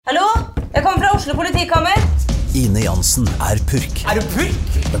Oslo politikammer. Ine Jansen purk. Du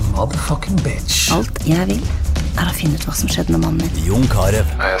purk? The motherfucking bitch. Alt jeg vil å finne ut hva som skjedde med mannen min. Jon Carew.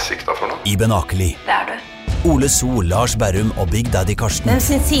 Jeg sikta for noe? Iben Akeli. Det du. Ole So, Lars Berrum og Big Daddy Karsten. Hvem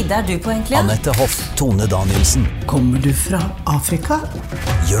sin side du på egentlig? Annette Hoff, Tone Danielsen. Kommer du fra Afrika?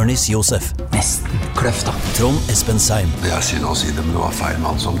 Jørnis Josef. Nesten kløfta. Trond Espen Seim. Det er synd å si det, men det var feil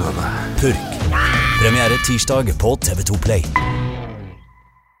mann som døde. Purk. Premiere tirsdag på TV2 Play.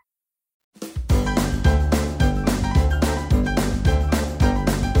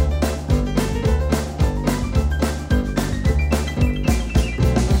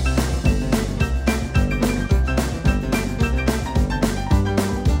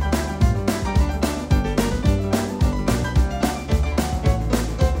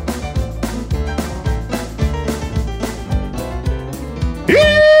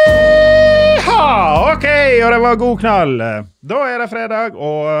 Og det var god knall. Da det fredag,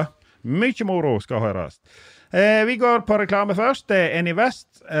 og mye moro skal høres. Vi går på reklame først. Det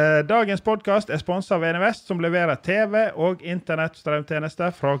Enivest. Dagens podcast sponset av Enivest, som leverer TV- og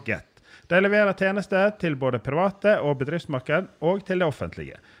internettstrømtjenester fra Get. De leverer tjenester til både private og bedriftsmarked, og til det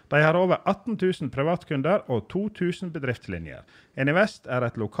offentlige. De har over 18 000 privatkunder og 2000 bedriftslinjer. Enivest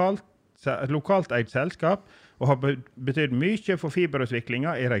et lokalt eid selskap, og har betydd mye for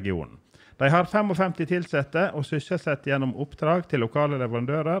fiberutviklingen i regionen. De har 55 tilsette og sysselsett gjennom oppdrag til lokale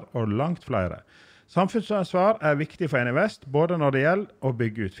leverandører og langt flere. Samfunnsansvar viktig for Enivest, både når det gjelder å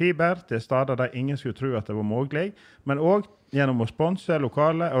bygge ut fiber til steder der ingen skulle tro at det var mulig, men også gjennom å sponse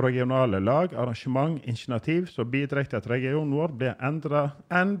lokale og regionale lag, arrangement, initiativ som bidrar til at regionen vår blir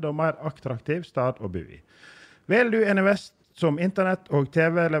enda mer attraktiv stad å bo i. Vel du Enivest som internett- og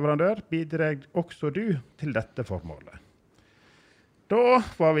TV-leverandør, bidrar også du til dette formålet. Da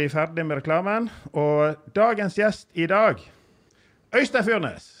var vi ferdig med reklamen, og dagens gjest i dag, Øystein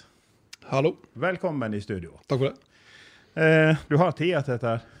Furnes. Hallo. Velkommen i studio. Takk for det. Du har tid til dette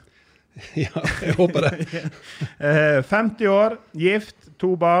her? Ja, jeg håper det. 50 år, gift,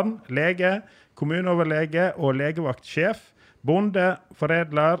 2 barn, lege, kommuneoverlege og legevaktsjef, bonde,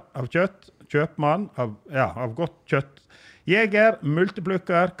 foredler av kjøtt, kjøpmann av godt kjøtt, jeger,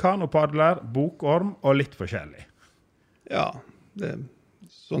 multiplukker, kanopadler, bokorm og litt forskjellig. Ja, det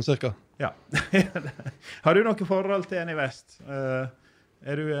sånn cirka. Ja. Har du noe forhold til Enivest?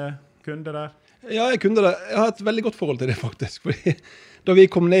 Du kunde der? Ja, jeg kunde det. Jeg har et veldig godt forhold til det faktisk. Fordi da vi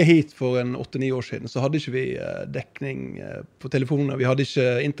kom ned hit for 8-9 år siden, så hadde ikke vi dekning på telefoner. Vi hadde ikke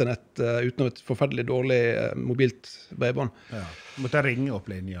internett uten et forferdelig dårlig mobilt bredbånd. Ja. Måtte ringe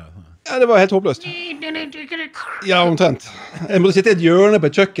opp linja. Ja, det var helt håpløst. Ja, omtrent. Jeg måtte sitte i et hjørne på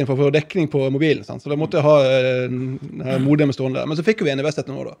et kjøkken for å få dekning på mobilen, sant? Så da måtte jeg ha modem stående der. Men så fikk vi Enivest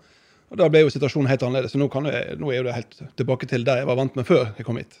etter noe da. Og da ble jo situasjonen helt annerledes. Så nå er jo det helt tilbake til der jeg var vant med før jeg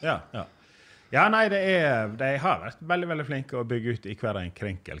kom hit. Ja, nei, de har vært veldig, veldig flinke å bygge ut i hver en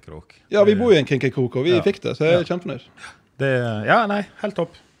krinkelkrok. Ja, vi bor i en krinkelkrok, og vi fikk det, så jeg kjempefornøyd. Ja, nei, helt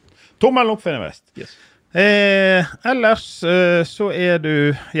topp. Tommelen opp for Enivest. Yes. Ellers så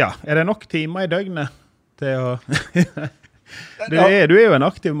du, det nok timer i døgnet til å... du jo en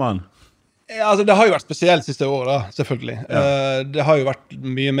aktiv mann. Ja, altså det har jo vært spesielt siste året da, selvfølgelig. Det har jo vært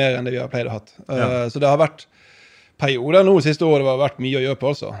mye mer enn det vi har pleid å ha. Så det har vært perioder nå siste året, det har vært mye å gjøre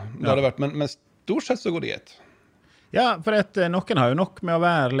på også. Det har det vært, men stort sett så går det greit. Ja, for noen har jo nok med å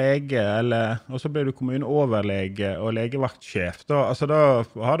være lege, og så blir du kommuneoverlege og legevaktsjef. Da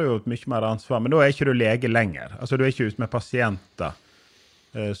har du jo mye mer ansvar, men da ikke du lege lenger. Altså du ikke ute med pasienter,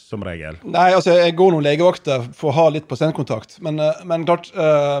 som regel. Nei, altså jeg går noen legevakter for å ha litt pasientkontakt, men klart,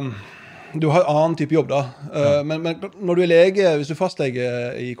 du har en annen type jobb da. Men når du lege, hvis du er fastlege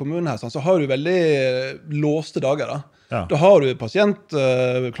i kommunen her, så har du veldig låste dager da. Da har du pasient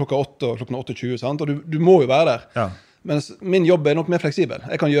klokka 8 og klokka 8:20, sant? Og du må jo være der. Mens min jobb nok mer fleksibel.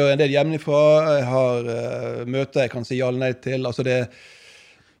 Jeg kan gjøre en del hjemmefra, jeg har møter jeg kan si ja eller nei til. Altså det,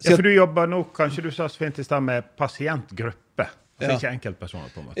 ja, for du jobber nå, kanskje du sa så fint i sted med pasientgruppe, altså ikke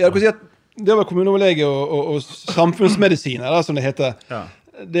enkeltpersoner på en måte. Ja, du kan si at det å være kommuneoverlege og samfunnsmedisiner, som det heter,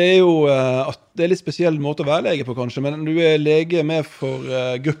 det jo det litt spesiell måte å være lege på kanskje, men du lege med for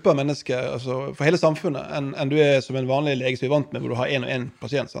grupper av mennesker, altså for hele samfunnet, enn du som en vanlig lege som vant med, hvor du har en og en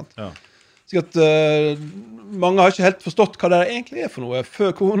pasient, sant? Så at mange har ikke helt forstått hva det egentlig for noe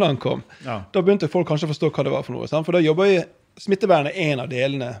før koronaen kom. Da begynte folk kanskje å forstå hva det var for noe, sant? For da jobber smittevernet en av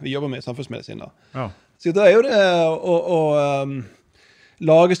delene vi jobber med i samfunnsmedisin. Så det jo det å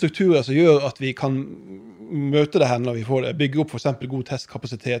lage strukturer som gjør at vi kan møte det her når vi får det, bygge opp for eksempel god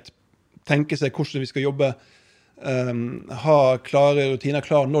testkapasitet, tenke seg hvordan vi skal jobbe, ha klare rutiner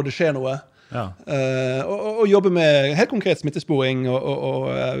klar når det skjer noe, Og jobbe med helt konkret smittesporing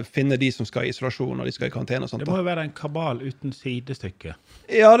og finne de som skal i isolasjon og de skal i karantene og sånt. Det må jo være en kabal uten sidestykke.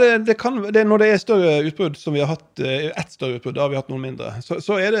 Ja, det kan, når det større utbrudd som vi har hatt, ett større utbrudd, da har vi hatt noen mindre,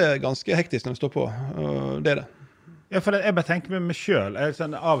 så det ganske hektisk når det står på. Det det. Ja, for jeg bare tenker med meg selv,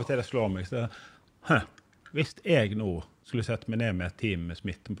 sånn, av og til det slår meg, så, hvis jeg nå skulle sette meg ned med et team med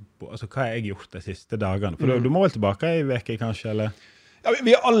smitte, altså hva har jeg gjort de siste dagene? For du må vel tilbake i veke kanskje, eller? Ja,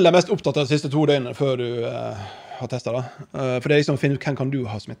 vi aller mest opptatt av de siste 2 døgnene før du har testet da. For det liksom å finne ut hvem kan du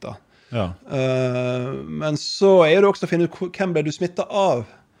ha smittet. Ja. Men så det også å finne ut hvem ble du smittet av.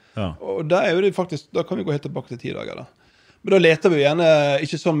 Ja. Og da jo det faktisk, da kan vi gå helt tilbake til 10 dager da. Men da leter vi gjerne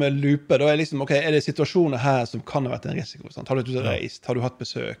ikke sånn med lupe. Da liksom, ok, det situasjoner her som kan ha vært en risiko? Sant? Har du reist? Har du hatt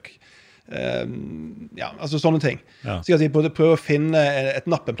besøk? Ja, altså sånne ting. Ja. Så at vi prøver å finne et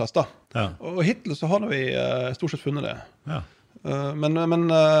napp en plass da. Ja. Og hittil så har vi stort sett funnet det. Ja. Men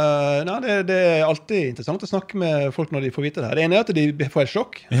nei, det alltid interessant å snakke med folk når de får vite det her. Det ene at de får et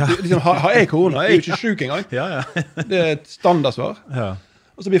sjokk. Ja. Liksom, har jeg korona? Jeg jo ikke syk engang. Ja, ja. Det et standardsvar. Ja.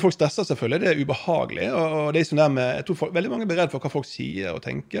 Og så blir folk stresset selvfølgelig, det ubehagelig, og det sånn der med, jeg tror veldig mange redd for hva folk sier og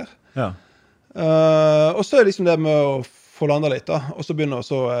tenker. Ja. Og så liksom det med å få landet litt da, og så begynner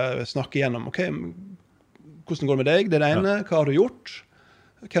vi å snakke igjennom, ok, hvordan går det med deg? Det det ene, hva har du gjort?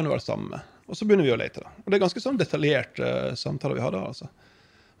 Hvem du vært sammen med? Og så begynner vi å lete da. Og det ganske sånn detaljert samtaler vi har da, altså.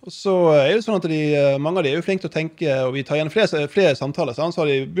 Og så det sånn at mange av de jo flinke til å tenke, og vi tar igjen flere samtaler, så har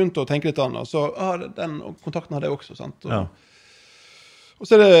de begynt å tenke litt annet, og så, den kontakten hadde jeg også, sant? Og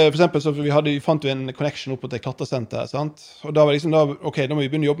så det for eksempel, så vi fant jo en connection opp på et klatresenter, sant? Og da var liksom, ok, da må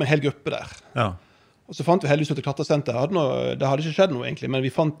vi begynne å jobbe med en hel gruppe der. Ja. Og så fant vi heldigvis ut et klatresenter, det hadde ikke skjedd noe egentlig, men vi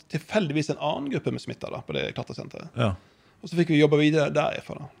fant tilfeldigvis en annen gruppe med smitta da, på det klatresenteret. Ja. Og så fikk vi jobbe videre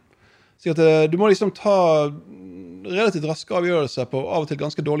derifra da. Så at du må liksom ta relativt raske avgjørelser på av og til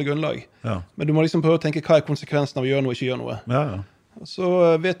ganske dårlig grunnlag. Ja. Men du må liksom prøve å tenke hva konsekvensen av å gjøre noe og ikke gjøre noe. Ja, ja. Og så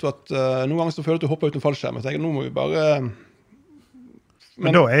vet du at noen ganger så føler du at du hopper ut en fallskjerm, og tenker, nå må vi bare...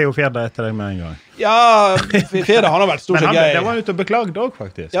 Men da jo Fjerda etter deg med en gang. Ja, Fjerda han har vært stort sett gøy. Det var ute og beklaget også,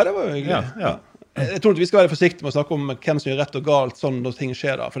 faktisk. Ja, det var jo hyggelig. Ja, ja. Jeg tror ikke vi skal være forsiktige med å snakke om hvem som gjør rett og galt sånn når ting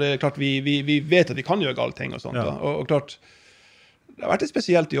skjer da. For det klart, vi vet at vi kan gjøre gale ting og sånt. Ja. Og klart, det har vært litt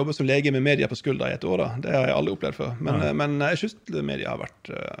spesielt å jobbe som lege med media på skuldra i et år da. Det har jeg aldri opplevd før. Men jeg synes media har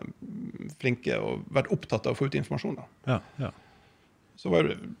vært flinke og vært opptatt av å få ut informasjon da. Ja, ja. Så var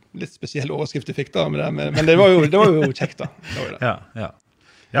det litt spesiell overskrift jeg fikk da, men det var jo kjekt da. Ja, ja.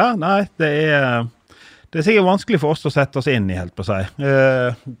 Ja, nei, det er sikkert vanskelig for oss å sette oss inn i, helt på seg.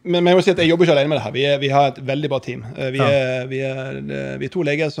 Men jeg må si at jeg jobber ikke alene med det her. Vi har et veldig bra team. Vi er 2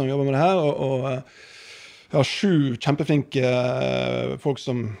 leger som jobber med det her, og vi har 7 kjempeflinke folk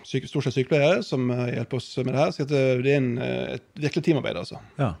som stort sett sykepleiere som hjelper oss med det her. Så det et virkelig teamarbeid, altså.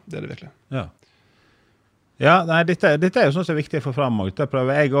 Ja. Det det virkelig. Ja. Ja, nei, dette jo sånn som viktig for fremover.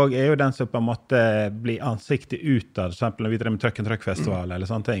 Jeg også jo den som på en måte blir ansiktet ut av, for eksempel når vi driver med Trøkken-Trøkk-festival eller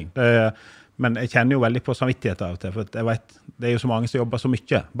sånne ting. Men jeg kjenner jo veldig på samvittighet av og til, for jeg vet, det jo så mange som jobber så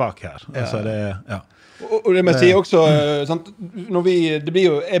mye bak her. Ja. Altså ja. Og det må jeg si også, sant? Når jeg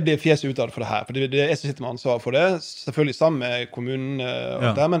blir fjeset ut av det for det her, for det jeg som sitter med ansvar for det, selvfølgelig sammen med kommunen og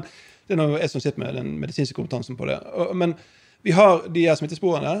alt det her, men det noe jeg som sitter med den medisinske kompetansen på det. Men vi har de her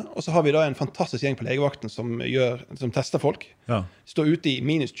smittesporene, og så har vi da en fantastisk gjeng på legevakten som tester folk. Ja. Står ute i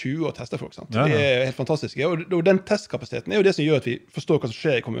minus 20 og tester folk, sant? Ja, ja. Det helt fantastisk. Og den testkapasiteten jo det som gjør at vi forstår hva som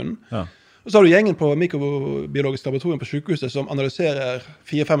skjer i kommunen. Ja. Og så har du gjengen på mikrobiologisk laboratorium på sykehuset som analyserer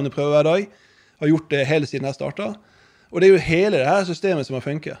 400-500 prøver hver dag, har gjort det hele siden her startet. Og det jo hele det her systemet som har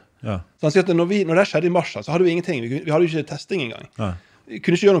funket. Ja. Så han sier at når det skjedde i mars, så hadde vi ingenting. Vi hadde jo ikke testing engang. Ja. Vi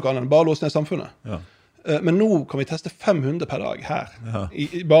kunne ikke gjøre noe annet enn bare låse ned samfunnet. Ja. Men nå kan vi teste 500 per dag her, ja.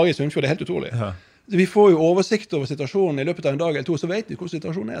 Bare i Sunnfjord, det helt utrolig. Ja. Vi får jo oversikt over situasjonen i løpet av en dag eller 2, så vet vi hvor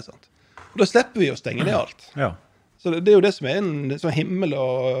situasjonen sant? Og da slipper vi å stenge ned alt. Ja. Så det jo det som en sånn himmel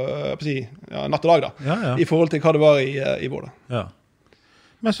og natt og dag da, ja, ja. I forhold til hva det var i vår da. Ja.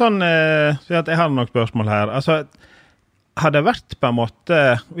 Men sånn, så jeg har noen spørsmål her. Altså, har det vært på en måte,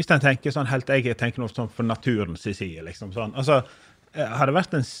 hvis jeg tenker sånn helt, jeg tenker noe sånn for naturens side, liksom sånn, altså, har det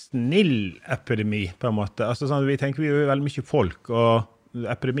vært en snill epidemi på en måte? Altså, sånn, vi tenker vi jo veldig mye folk, og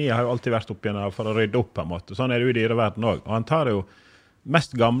epidemier har jo alltid vært opp igjen for å rydde opp på en måte. Sånn det jo i dyreverden også. Og han tar jo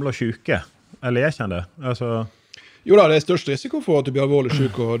mest gamle og syke. Eller jeg kjenner det. Altså... Jo da, det størst risiko for at du blir alvorlig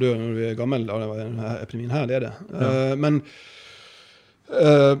syk og dør når du gammel. Denne epidemien her, det det. Ja. Men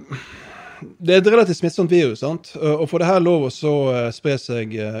det et relativt smittsomt virus, sant? Og for det her lov å så spre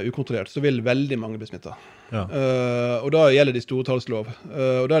seg ukontrollert, så vil veldig mange bli smittet. Ja. Og da gjelder de store tallslov.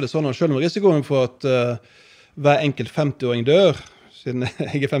 Og da det sånn at selv om risikoen for at hver enkelt 50-åring dør, siden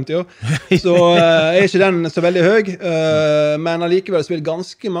jeg 50 år, så er ikke den så veldig høy, men allikevel så vil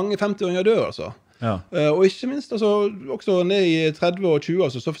ganske mange 50-åringer dø, altså. Ja. Og ikke minst, altså, også ned i 30 og 20,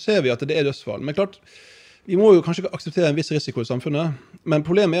 altså, så ser vi at det er dødsfall. Men klart, vi må jo kanskje akseptere en viss risiko i samfunnet, men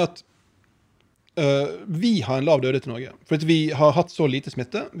problemet er at vi har en lav dødelighet i Norge. For vi har hatt så lite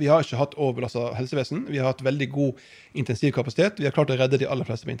smitte, vi har ikke hatt overbelastet helsevesen, vi har hatt veldig god intensivkapasitet, vi har klart å redde de aller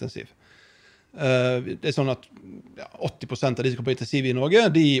fleste på intensiv. Det er sånn at 80% av de som kommer på intensiv i Norge,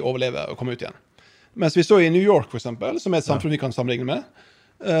 de overlever og kommer ut igjen. Mens vi så i New York, for eksempel, som er et samfunn vi kan sammenligne med,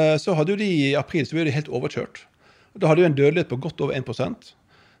 så hadde jo de i april så ble de helt overkjørt. Da hadde jo en dødelighet på godt over 1%.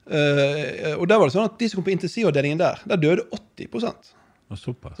 Og der var det sånn at de som kom på intensivavdelingen der døde 80%.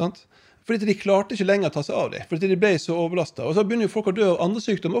 Såpass. Sant? Fordi de klarte ikke lenger å ta seg av det, fordi de ble så overbelastet. Og så begynner jo folk å dø av andre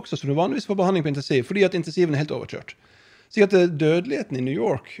sykdommer også, som du vanligvis får behandling på intensiv, fordi at intensiven er helt overkjørt. Så at dødeligheten i New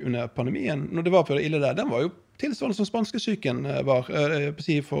York under pandemien, når det var for ille der, den var jo tilsvarende som spanskesyken var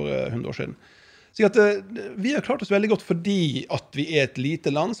for 100 år siden. Så at vi har klart oss veldig godt fordi at vi er et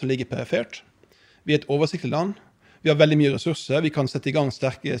lite land som ligger perifert. Vi er et oversiktlig land. Vi har veldig mye ressurser. Vi kan sette i gang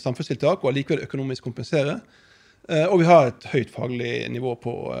sterke samfunnstiltak og allikevel økonomisk kompensere. Og vi har et høyt faglig nivå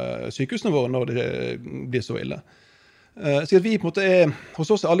på sykehusene våre når det blir så ille. Så at vi på en måte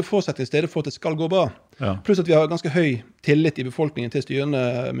hos oss alle forutsetninger i stedet for at det skal gå bra. Ja. Pluss at vi har ganske høy tillit i befolkningen til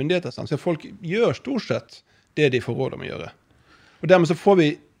styrende myndigheter. Så folk gjør stort sett det de får råd om å gjøre. Og dermed så får vi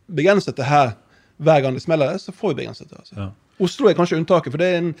begrenset det her hver gang det smeller, så får vi begrenset det. Altså. Ja. Oslo er kanskje unntaket, for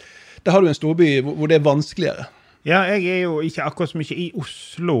der har du en storby hvor det er vanskeligere. Ja, jeg er jo ikke akkurat så mye i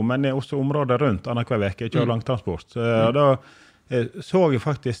Oslo, men i også området rundt annenhver veke. Jeg kjører langtransport. Og da så jeg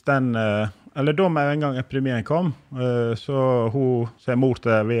faktisk eller da med en gang epidemien kom, så hun som er mor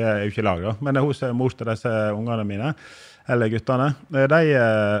til, vi er jo ikke lag da, men hun som er mor til disse ungene mine, eller guttene,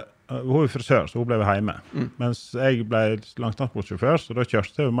 hun er frisør, så hun ble hjemme. Mens jeg ble langtransportsjåfør, så da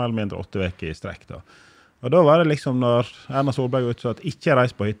kjørte jeg mer eller mindre 8 veker i strekk. Da. Og da var det liksom når Erna Solberg ut så at ikke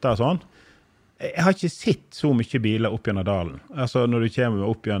reis på hytta og sånn, jeg har ikke sett så mye biler opp gjennom dalen. Altså når du kommer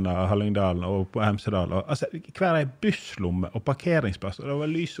opp gjennom Hallingdalen og på Hemsedal. Altså hver busslomme og parkeringsplass, og det var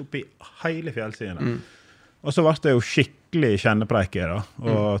lys oppe i hele fjellsiden. Og så var det jo skikkelig kjennepreike da,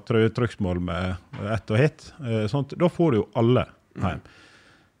 og trykksmål med ett og hit. Sånt. Da får du jo alle hjem.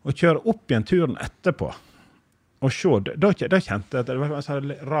 Og kjøre opp igjen turen etterpå, og se, da kjente jeg at det var en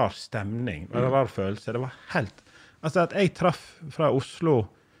sånn rar stemning, en rar følelse. Det var helt, altså at jeg traff fra Oslo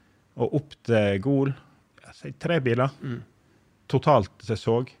og opp til Gol, 3 biler, totalt jeg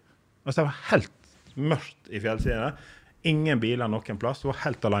så. Altså det var helt mørkt i fjellsidene, ingen biler noen plass, det var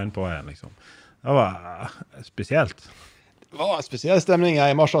helt alene på veien, liksom. Det var spesielt. Det var en spesiell stemning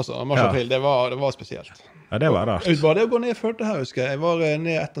i mars, altså. Mars-april, det var spesielt. Ja, det var rart. Var det å gå ned før det her, husker jeg. Jeg var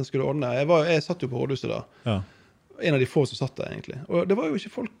ned etter den skulle ordne. Jeg satt jo på rådhuset da. Ja. En av de få som satt der, egentlig. Og det var jo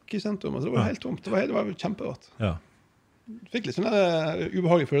ikke folk i sentrum. Altså. Det var helt tomt. Det var kjemperart. Ja. Fikk litt sånne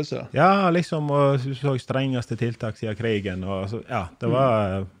ubehagelige følelser. Ja, liksom, og du så strengeste tiltak siden krigen. Og, altså, ja,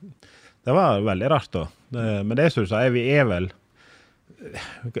 det var veldig rart da. Men det som du sier, vi er vel...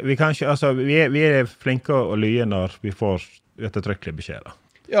 Vi er flinke å lye når vi får ettertrykkelig beskjed da.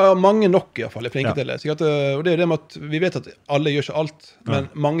 Ja, mange nok i hvert fall er flinke til det. Og det er det med at vi vet at alle gjør ikke alt, men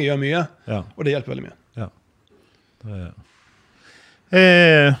mange gjør mye, og det hjelper veldig mye.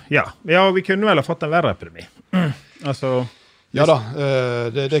 Ja, vi kunne vel ha fått en verre epidemi. Altså... Ja da,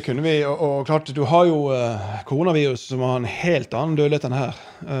 det kunne vi, og klart, du har jo koronavirus som har en helt annen dødelighet enn her,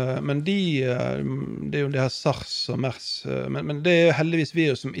 men det er jo det her SARS og MERS, men det er jo heldigvis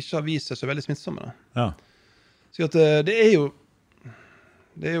virus som ikke har vist seg så veldig smittsomme. Ja. Så at det er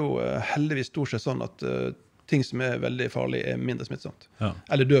jo heldigvis stort sett sånn at ting som er veldig farlige er mindre smittsomt. Ja.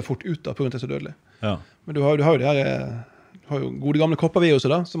 Eller dør fort ut da, på grunn av det så dødelig. Ja. Men du har jo det her... Du har jo gode gamle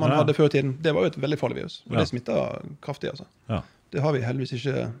kopperviruset da, som man hadde før i tiden. Det var jo et veldig farlig virus, og det smittet kraftig, altså. Ja. Det har vi heldigvis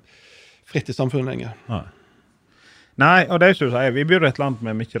ikke fritt i samfunnet lenger. Nei, og det er jo så å si, vi bor i et land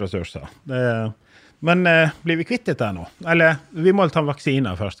med mye ressurser. Men blir vi kvitt dette nå? Eller, vi må ta en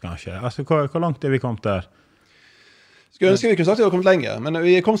vaksine først, kanskje. Altså, hvor langt er vi kommet der? Skulle ønske vi kunne sagt at vi har kommet lenger, men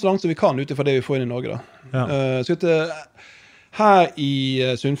vi er kommet så langt som vi kan utifra det vi får inn i Norge da. Ja. Her i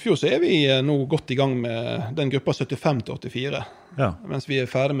Sunnfjord så er vi nå godt i gang med den gruppa 75 til 84, mens vi er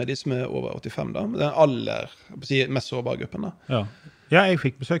ferdig med de som er over 85 da, den aller mest sårbare gruppen da. Ja, jeg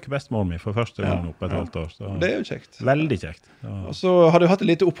fikk besøke bestemoren min for første gang nå på et halvt år. Så det er jo kjekt. Veldig kjekt. Ja. Og så har du hatt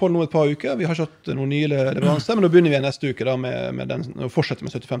et lite opphold nå et par uker, vi har ikke hatt noen nye leveranser, men nå begynner vi neste uke da med den, og fortsetter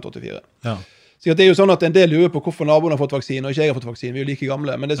med 75 til 84. Ja. Så det er jo sånn at en del lurer på hvorfor naboen har fått vaksine, og ikke jeg har fått vaksine. Vi er jo like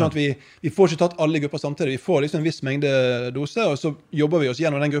gamle, men det er sånn at vi får ikke tatt alle grupper samtidig. Vi får liksom en viss mengde doser, og så jobber vi oss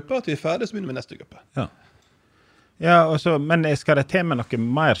gjennom den gruppa til vi er ferdig, så begynner vi neste gruppe. Ja. Ja, men skal det til med noe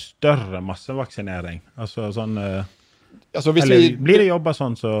mer større massevaksinering? Altså sånn... eller blir det jobbet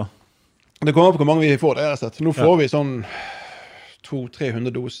sånn, så... Det kommer opp hvor mange vi får det, rett og slett. Nå får vi sånn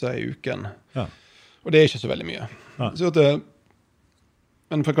 200-300 doser i uken. Ja. Og det er ikke så veldig mye. Ja. Så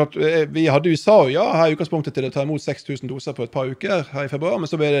men for klart, vi sa jo ja her i utgangspunktet til å ta imot 6 000 doser på et par uker her i februar, men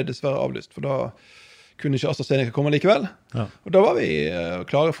så ble det dessverre avlyst, for da kunne ikke AstraZeneca komme likevel. Ja. Og da var vi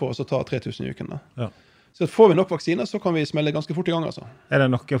klare for oss å ta 3 000 i uken. Da. Ja. Så får vi nok vaksiner, så kan vi smelle ganske fort i gang. Altså. Er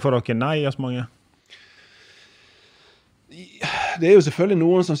det noe for dere nei, så mange? Det er jo selvfølgelig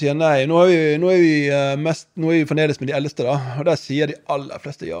noen som sier nei. Nå er vi fornedes med de eldste, da. Og der sier de aller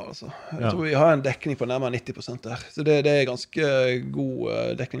fleste ja. Altså. Jeg tror vi har en dekning på nærmere 90% der. Så det er ganske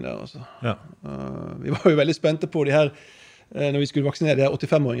god dekning der. Altså. Ja. Vi var jo veldig spente på de her, når vi skulle vaksinere de her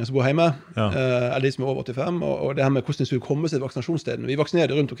 85-åringene som bor hjemme, eller de som er over 85, og det her med hvordan de skulle komme seg til vaksinasjonsstedene. Vi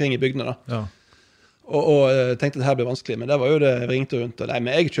vaksinerede rundt omkring i bygdene, da. Ja. Og tenkte at det her ble vanskelig, men det var jo det vi ringte rundt. Nei,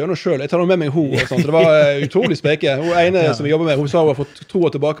 men jeg kjører noe selv, jeg tar noe med meg ho og sånt. Det var utrolig speke. Hun ene som vi jobber med, hun sa hun har fått troa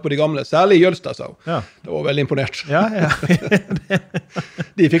tilbake på de gamle, særlig i Jølstad, sa hun. Ja. Det var veldig imponert. Ja.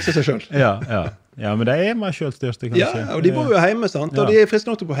 De fikser seg selv. Ja, men det er mer selvstyrste, kanskje. Ja, og de bor jo hjemme, sant? Og de er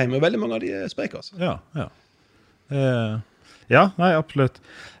friske nok til å bo hjemme, og veldig mange av de er spreke, altså. Ja, nei, absolutt.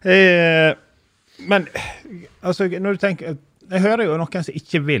 Men, altså, når du tenker... Jeg hører jo noen som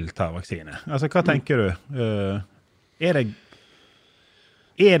ikke vil ta vaksine. Altså, hva tenker du? Er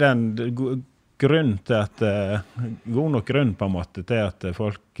det en grunn til at, god nok grunn på en måte til at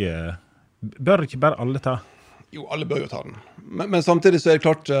folk, bør ikke bare alle ta? Jo, alle bør jo ta den. Men samtidig så er det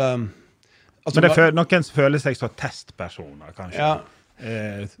klart... altså, men noen føler seg så testpersoner, kanskje. Ja.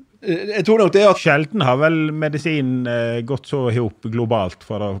 Jeg tror nok det at... Sjelden har vel medisin gått så ihop globalt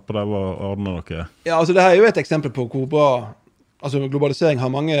for å prøve å ordne noe. Ja, altså det her er jo et eksempel på hvor bra... Altså globalisering har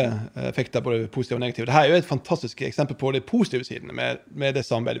mange effekter, både positive og negative. Dette er jo et fantastisk eksempel på de positive sidene med det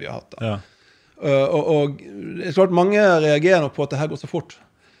samarbeidet vi har hatt. Ja. Og det er klart mange reagerer nok på at det her går så fort.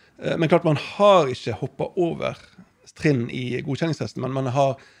 Men klart man har ikke hoppet over trinn i godkjenningstesten, men man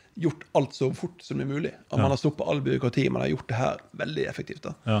har gjort alt så fort som det er mulig. Og man har stoppet all byråkrati, man har gjort det her veldig effektivt.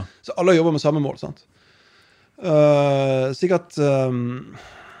 Da. Ja. Så alle jobber med samme mål, sant? Sikkert...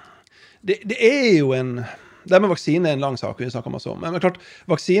 det er jo en... Det med vaksine er en lang sak, vi snakker masse om. Men klart,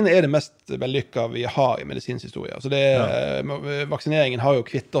 vaksine er det mest vellykka vi har i medisinsk historie. Altså vaksineringen har jo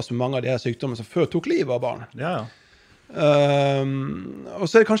kvittet oss med mange av de her sykdommene som før tok livet av barn. Ja. Og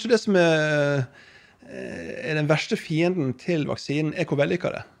så er det kanskje det som er den verste fienden til vaksinen, er hvor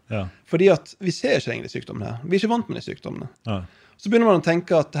vellykka det. Ja. Fordi at vi ser ikke lenger de sykdommene her. Vi er ikke vant med de sykdommene. Ja. Så begynner man å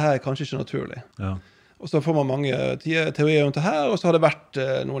tenke at det her er kanskje ikke naturlig. Ja. Og så får man mange teorier rundt det her, og så har det vært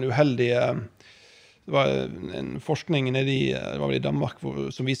noen uheldige... Det var en forskning nede i Danmark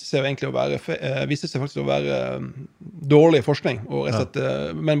som viste seg faktisk å være dårlig forskning,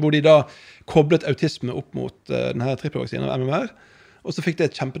 men hvor de da koblet autisme opp mot denne trippelvaksinen av MMR, og så fikk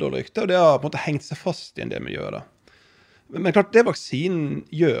det et kjempedårlig rykte, og det har på en måte hengt seg fast i en del miljøer da. Men klart, det vaksinen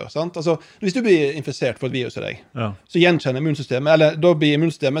gjør, sant? Altså, hvis du blir infisert for et virus i deg, så gjenkjenner immunsystemet, eller da blir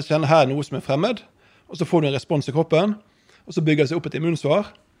immunsystemet kjenner her noe som er fremmed, og så får du en respons i kroppen, og så bygger det seg opp et immunsvar,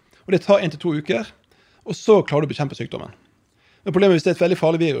 og det tar 1 til 2 uker, og så klarer du å bekjempe sykdommen. Men problemet er hvis det er et veldig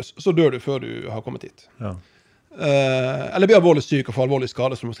farlig virus, så dør du før du har kommet hit. Ja. Eller blir alvorlig syk og får alvorlig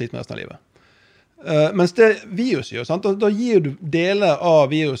skade som du må slite med resten av livet. Mens det viruset gjør, sant? Da gir du deler av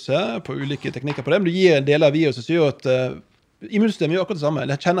viruset på ulike teknikker på det, men du gir en del av viruset som gjør at immunsystemet gjør akkurat det samme.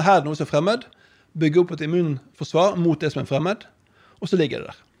 Det kjenner her noe som er fremmed, bygger opp et immunforsvar mot det som er fremmed, og så ligger det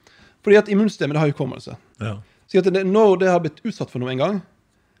der. Fordi at immunsystemet det har hukommelse. Ja. Så at når det har blitt utsatt for noe en gang,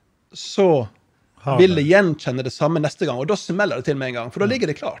 så vil det gjenkjenne det samme neste gang, og da smeller det til med en gang, for da ligger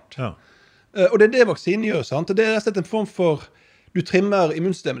det klart. Ja. Og det er det vaksinen gjør, sant? Det er rett og slett en form for, du trimmer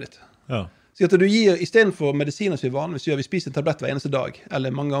immunsystemet ditt. Ja. Så at du gir, i stedet for medisiner som vi vanligvis gjør, vi spiser en tablett hver eneste dag,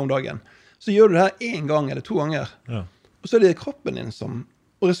 eller mange ganger om dagen, så gjør du det her 1 gang eller 2 ganger. Ja. Og så er det kroppen din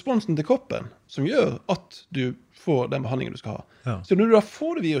og responsen til kroppen som gjør at du får den behandlingen du skal ha. Ja. Så når du da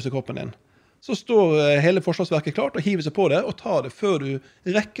får det viruset i kroppen din, så står hele forsvarsverket klart og hiver seg på det, og tar det før du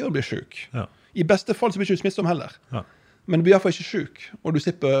rekker å bli syk. Ja. I beste fall så blir du ikke smittsom heller. Ja. Men du blir i hvert fall ikke syk, og du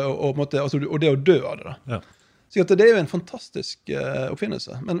slipper og det å dø av det. Da. Ja. Så det er jo en fantastisk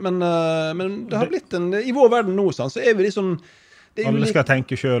oppfinnelse. Men det har blitt i vår verden nå, så er vi liksom... Alle skal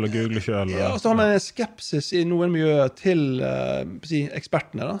tenke selv og google selv. Ja, og så har man en skepsis i noen miljø til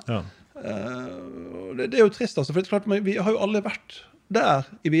ekspertene. Da. Ja. Det er jo trist, altså, for det er klart, vi har jo alle vært der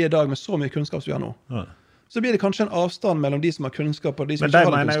vi er i dag med så mye kunnskap som vi har nå. Ja. Så blir det kanskje en avstand mellom de som har kunnskap og de som ikke har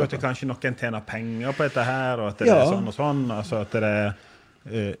kunnskap. Men der mener jo at det kanskje noen tjener penger på dette her, og at det er sånn og sånn, altså at det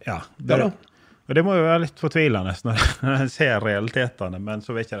er, Og det må jo være litt fortvilende når en ser realitetene, men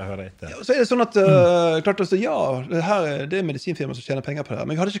så vet ikke det høre etter. Ja, så det sånn at, klart også, det medisinfirma som tjener penger på det her,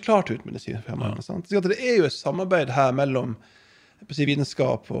 men vi hadde ikke klart ut medisinfirmaene, sant? Så det jo et samarbeid her mellom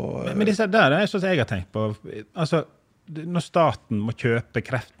vitenskap og... Men disse der, det sånn som jeg har tenkt på, altså, når staten må kjøpe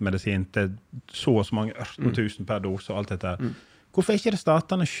kreftmedisin til så og så mange 18 000 per dose og alt dette her, hvorfor er ikke det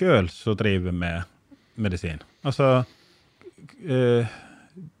statene selv som driver med medisin? Altså...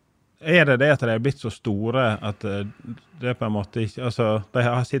 Er det at de blitt så store at det på en måte ikke, altså, de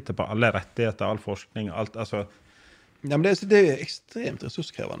har sittet på alle rettigheter, all forskning, alt, altså... Ja, men det ekstremt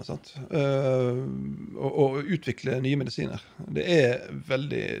ressurskrevende, sant? Å utvikle nye medisiner. Det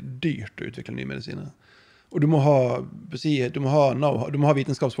veldig dyrt å utvikle nye medisiner. Og du må ha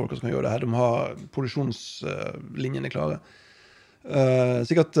vitenskapsfolk som kan gjøre det her, du må ha produksjonslinjene klare.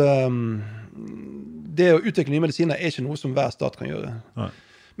 Sikkert det å utvikle nye medisiner ikke noe som hver stat kan gjøre. Nei.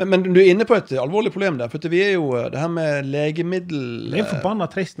 Men du inne på et alvorlig problem der, for vi jo det her med legemiddel... Det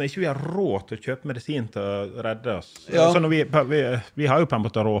forbannet trist når ikke vi har råd til å kjøpe medisin til å redde oss. Ja. Altså vi har jo på en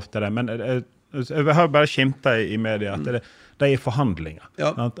måte råd til det, men jeg har bare skimtet i media at det forhandlinger.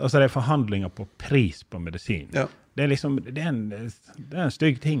 Ja. Altså det forhandlinger på pris på medisin. Ja. Det liksom, det en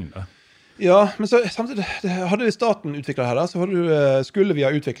stygg ting da. Ja, men så samtidig, hadde vi staten utviklet her da, så skulle vi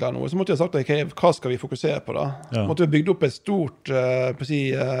ha utviklet noe, så måtte vi ha sagt, hva skal vi fokusere på da? Så måtte vi bygge opp et stort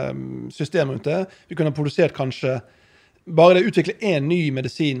system rundt det. Vi kunne ha produsert kanskje, bare det utvikle en ny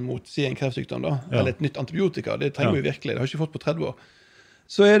medisin mot en kreftsykdom da, eller et nytt antibiotika, det trenger vi virkelig, det har vi ikke fått på 30 år.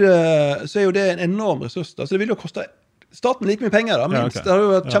 Så jo det en enorm ressurs da, så det vil jo koste staten like mye penger da, minst. Det har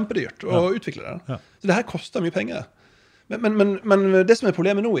jo vært kjempedyrt å utvikle det da. Så det her koster mye penger. Men det som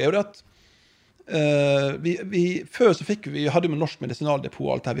problemet nå jo det at før så hadde vi norsk medicinaldepot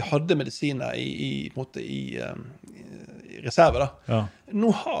og alt det her, vi hadde medisiner i reserve da. Ja. Nå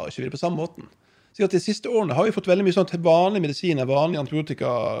har ikke vi det på samme måten. Så de siste årene har vi fått veldig mye sånn til vanlige medisiner, vanlige antibiotika,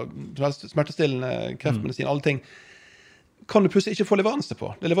 smertestillende, kreftmedisin, alle ting. Kan du plutselig ikke få leveranse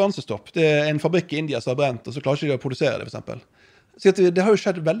på. Det leveransestopp. Det en fabrikk i India som har brent, og så klarer ikke de å produsere det, for eksempel. Så det har jo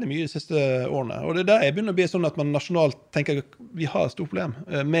skjedd veldig mye de siste årene, og det der begynner å bli sånn at man nasjonalt tenker vi har et stort problem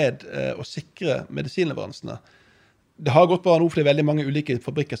med å sikre medisinleveransene. Det har gått bra nå, for det veldig mange ulike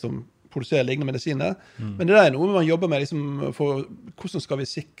fabrikker som produserer lignende medisiner, men det der noe man jobber med liksom, for hvordan skal vi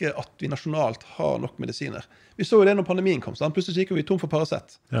sikre at vi nasjonalt har nok medisiner. Vi så jo det når pandemien kom, sant? Plutselig gikk vi tom for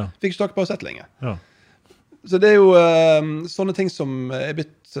Paracet. Fikk ikke tak på Paracet lenger. Ja. Så det jo sånne ting som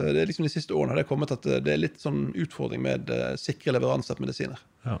blitt, det liksom de siste årene har det kommet at det litt sånn utfordring med sikre leveranser på medisiner.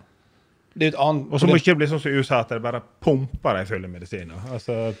 Ja. Det jo et annet... Og så må det ikke bli sånn som USA at det bare pumper de fulle medisiner.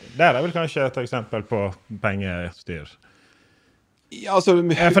 Altså, der vel kanskje et eksempel på pengestyr. Ja, altså...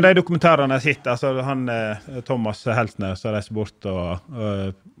 For de dokumentarene jeg sitter, altså han Thomas Heltner som reiser bort og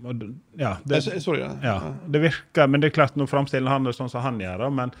ja, det, sorry, ja. Det virker, men det klart nå fremstiller han det sånn som han gjør,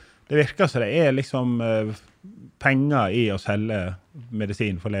 men det virker så det liksom penger i å selge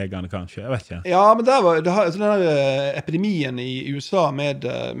medisin for legene kanskje, jeg vet ikke. Ja, men altså den der epidemien i USA med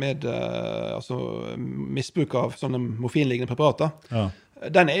altså, misbruk av sånne morfinlignende preparater,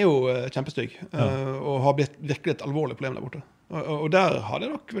 den jo kjempestygg, og har blitt virkelig et alvorlig problem der borte. Og der har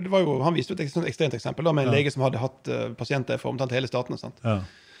det nok, han viste et ekstremt eksempel da, med en lege som hadde hatt pasienter for omtrent hele statene, sant? Ja.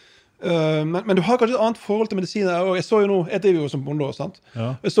 Men du har kanskje et annet forhold til medisiner, og jeg så jo nå, jeg driver jo som bonde også, sant?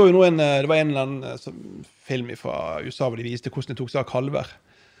 Ja. Jeg så jo nå det var en eller annen film fra USA hvor de viste hvordan de tok seg av kalver.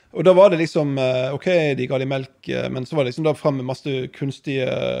 Og da var det liksom, ok, de ga de melk, men så var det liksom da frem med masse kunstige,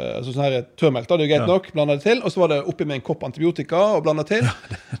 altså sånn her tørrmelk da, det greit nok, blandet det til, og så var det oppi med en kopp antibiotika og blandet til,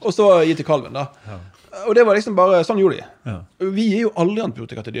 og så gitt til kalven da. Ja. Og det var liksom bare, sånn gjorde de. Ja. Vi gir jo aldri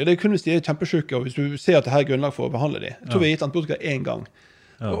antibiotika til dyr, det kun hvis de kjempesyke, og hvis du ser at det her er grunnlag for å behandle de. Jeg tror vi har gitt antibiotika en gang.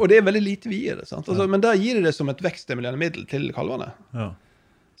 Ja. Og det veldig lite vi gir det, sant? Altså, men der gir de det som et vekststimulerende middel til kalvene. Ja.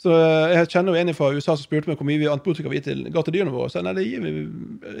 Så jeg kjenner jo en fra USA som spurte meg hvor mye antibiotika vi ga til dyrene våre, så nei, det gir vi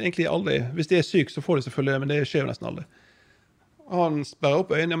egentlig aldri. Hvis de syke, så får de selvfølgelig, men det skjer jo nesten aldri. Han sperrer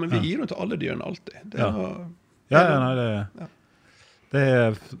opp øynene, men vi gir det til alle dyrene alltid.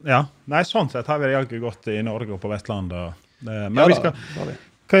 Nei, sånn sett har vi det ikke gått i Norge og på Vestlandet. Men vi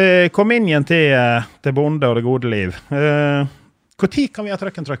skal komme inn igjen til bonde og det gode liv. Hvor tid kan vi ha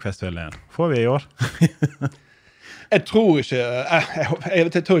Truck-and-Truck-festival igjen? Får vi i år? Jeg tror ikke,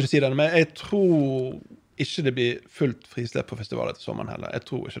 jeg tør ikke si det, men jeg tror ikke det blir fullt frislepp på festivalet til sommeren heller. Jeg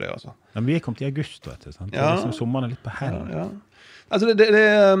tror ikke det, altså. Men vi kommet i august, vet du, sant? Ja. Liksom sommeren litt på hell. Ja. Altså, det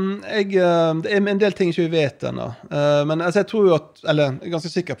en del ting ikke vi vet ennå. Men altså, jeg tror jo at, eller jeg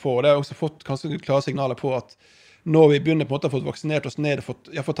ganske sikker på, og det har jeg også fått ganske klare signaler på, at når vi begynner på en måte å få vaksinert oss ned, og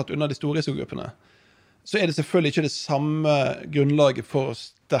fått tatt unna de store risikogruppene, så det selvfølgelig ikke det samme grunnlaget for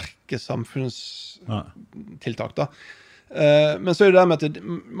sterke samfunnstiltak da. Men så det det med at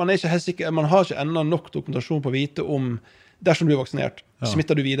man ikke helt sikker, man har ikke enda nok dokumentasjon på å vite om dersom du vaksinert,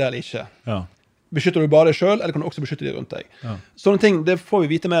 smitter du videre eller ikke. Ja. Beskytter du bare deg selv, eller kan du også beskytte de rundt deg? Ja. Sånne ting, det får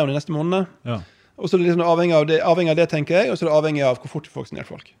vi vite mer om de neste månedene. Ja. Og så det liksom avhengig av det, tenker jeg, og så det avhengig av hvor fort vi får vaksinert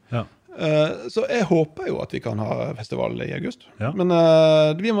folk. Ja. Så jeg håper jo at vi kan ha festival i august. Ja. Men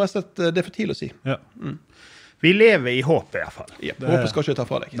vi må rett og slett, det for tidlig å si. Ja. Vi lever i håp i hvert fall. Ja, håpet skal ikke ta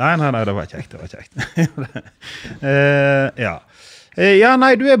fra deg. Nei, det var kjekt, ja. Ja,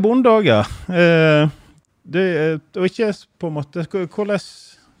 nei, du bonde også, ja. Og ikke på en måte, hvordan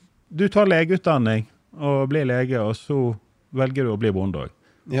du tar legeutdanning og blir lege, og så velger du å bli bonde også.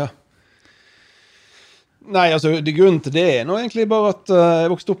 Ja. Nei, altså, det grunnen til det nå egentlig bare at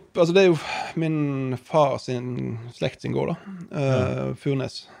jeg vokste opp, altså det jo min far sin slekt sin gård da,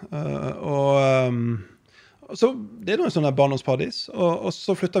 Furnes. Så det noen sånne barndomsparadis, og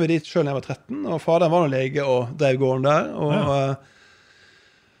så flyttet vi dit selv når jeg var 13, og faderen var noen lege og drev gården der,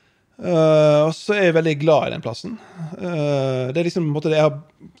 og så jeg veldig glad i den plassen. Det liksom på en måte, jeg har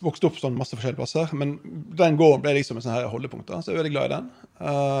vokst opp sånn masse forskjellige plasser, men den gården ble liksom en sånn her holdepunkt da, så jeg veldig glad i den.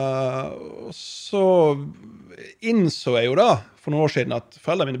 Og så innså jeg jo da, for noen år siden, at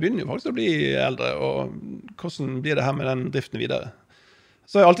foreldrene mine begynner jo faktisk å bli eldre, og hvordan blir det her med den driften videre?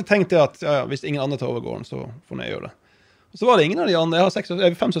 Så jeg har alltid tenkt det at hvis ingen andre tar over gården, så får jeg gjøre det. Og så var det ingen av de andre, jeg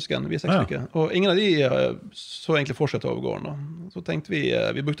har 5 søsken, vi 6 stykker, og ingen av de så egentlig fortsette over gården da. Så tenkte vi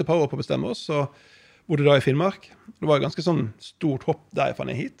brukte et par år på å bestemme oss, og bodde da i Finnmark. Det var et ganske sånn stort hopp derfra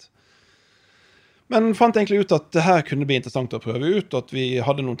ned hit. Men fant egentlig ut at det her kunne bli interessant å prøve ut, og at vi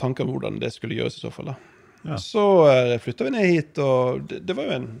hadde noen tanker om hvordan det skulle gjøres i så fall da. Ja. Så flyttet vi ned hit, og det var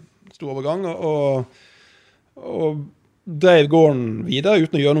jo en stor overgang, og drev gården videre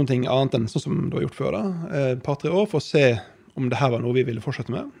uten å gjøre noe annet enn sånn som du har gjort før da. Et par-tre år for å se om det her var noe vi ville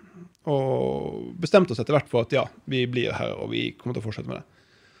fortsette med. Og bestemte oss etter hvert for at vi blir her og vi kommer til å fortsette med det.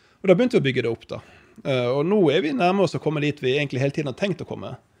 Og da begynte vi å bygge det opp da. Og nå vi nærmere oss å komme dit vi egentlig hele tiden har tenkt å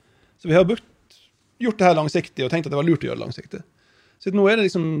komme. Så vi har gjort det her langsiktig og tenkt at det var lurt å gjøre det langsiktig. Så nå det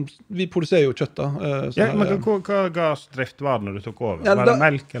liksom, vi produserer jo kjøtt da. Men hva gassdrift var det når du tok over? Var det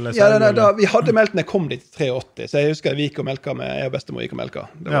melk eller sau? Vi hadde melk når jeg kom dit i 83, så jeg husker vi gikk og melka med, jeg og bestemor gikk og melka.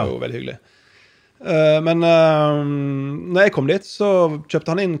 Det var jo veldig hyggelig. Men når jeg kom dit, så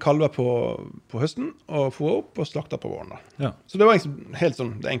kjøpte han inn kalver på høsten, og for opp og slakta på våren da. Ja. Så det var helt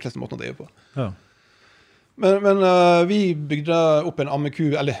sånn det enkleste måten å drive på. Ja. Men vi bygde opp en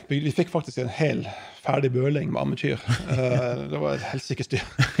ammeku, eller vi fikk faktisk en hel ferdig bøling med ammekyr. Det var et helsikkestyr.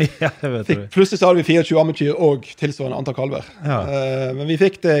 Ja, det vet du. Plutselig så hadde vi 24 ammekyr og tilsvarende antall kalver. Ja. Men vi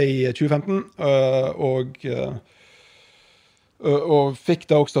fikk det i 2015, og fikk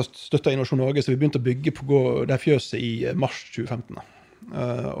da også støtte av Innovasjon Norge, så vi begynte å bygge på det fjøset i mars 2015.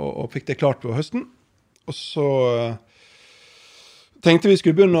 Og fikk det klart på høsten. Og så tenkte vi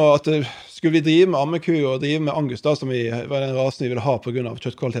skulle begynne skulle vi drive med ammeku og drive med angus da, som var den rasen vi ville ha på grunn av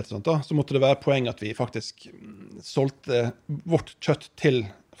kjøttkvalitet og sånt da, så måtte det være poeng at vi faktisk solgte vårt kjøtt til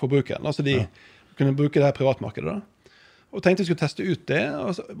forbrukeren, altså de kunne bruke det her privatmarkedet da. Og tenkte vi skulle teste ut det,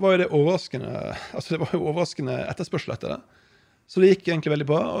 og så var det overraskende etterspørsel etter det. Så det gikk egentlig veldig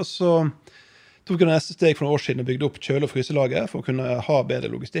bra, og så tok vi neste steg for noen år siden og bygde opp kjøle- og fryselager for å kunne ha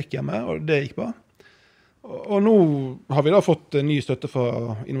bedre logistikk hjemme, og det gikk bra. Og nå har vi da fått ny støtte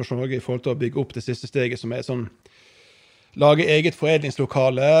fra Innovasjon Norge i forhold til å bygge opp det siste steget, som sånn, lage eget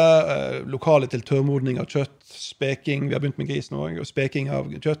foredlingslokale, lokale til tørrmodning av kjøtt, speking, vi har begynt med grisen også, og speking av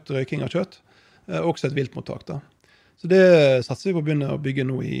kjøtt, røyking av kjøtt, også et viltmottak da. Så det satser vi på å begynne å bygge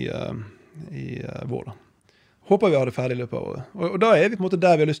nå i vår da. Håper vi har det ferdig i løpet av året. Og da vi på en måte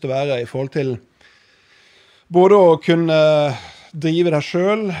der vi har lyst til å være i forhold til både å kunne drive det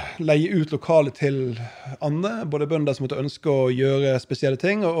selv, leie ut lokale til andre, både bønder som måtte ønske å gjøre spesielle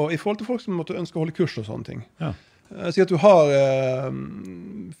ting, og i forhold til folk som måtte ønske å holde kurs og sånne ting. Ja. Så at du har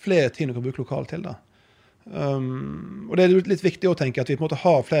flere ting du kan bruke lokale til da. Og det litt viktig å tenke at vi på en måte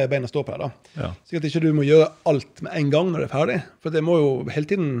har flere bein å stå på her da. Ja. Så at ikke du må gjøre alt med en gang når det ferdig, for det må jo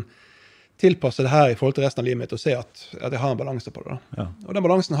hele tiden tilpasse det her i forhold til resten av livet mitt og se at jeg har en balanse på det da. Ja. Og den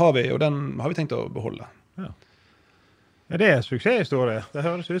balansen har vi, og den har vi tenkt å beholde. Ja. Ja, det en suksesshistorie. Det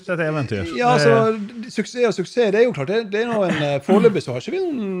høres ut som et eventyr. Ja, altså, suksess, det jo klart. Det nå en foreløpig, så har ikke vi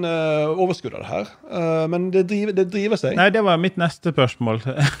noen overskudd av det her. Men det driver seg. Nei, det var mitt neste spørsmål.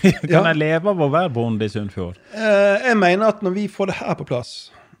 Kan jeg leve av å være bonde i Sunnfjord? Jeg mener at når vi får det her på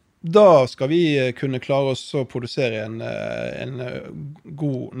plass, da skal vi kunne klare oss å produsere en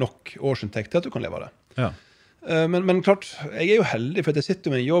god nok årsinntekt til at du kan leve av det. Ja. Men klart, jeg jo heldig, for jeg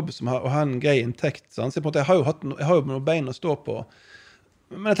sitter med en jobb som har en grei inntekt. Sant? Så på en måte, jeg har jo noen bein å stå på.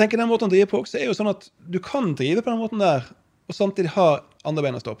 Men jeg tenker den måten å drive på også jo sånn at du kan drive på den måten der, og samtidig ha andre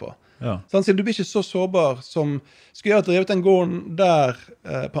bein å stå på. Ja. Sånn, så du blir ikke så sårbar som skulle jeg ha drevet den gården der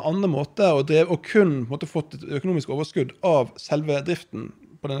på en annen måte, og kun måtte fått et økonomisk overskudd av selve driften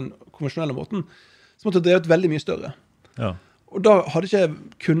på den konvensjonelle måten, så måtte jeg drevet veldig mye større. Ja. Og da hadde ikke jeg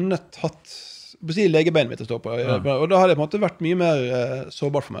kunnet hatt legebeinet mitt å stå på, og da hadde det på en måte vært mye mer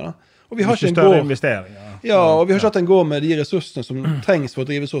sårbart for meg. Da. Og vi har ikke en gård, og vi har ikke hatt en gård med de ressursene som trengs for å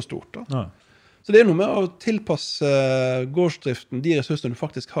drive så stort. Da. Ja. Så det noe med å tilpasse gårdsdriften, de ressursene du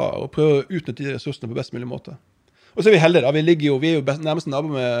faktisk har, og prøve å utnytte de ressursene på best mulig måte. Og så vi heldige da, vi er jo nærmest nabo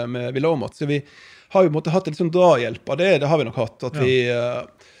med Villa Åmot, så vi har jo hatt en litt sånn drahjelp av det har vi nok hatt, at vi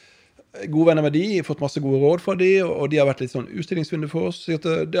gode venner med de, fått masse gode råd fra de, og de har vært litt sånn utstillingsvindu for oss, så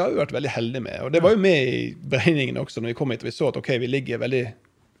det har vi vært veldig heldige med, og det var jo med i beregningen også, når vi kom hit, og vi så at ok, vi ligger veldig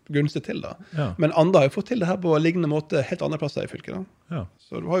gunstig til da. Ja. Men andre har jo fått til det her på lignende måte helt andre plasser i fylket da. Ja.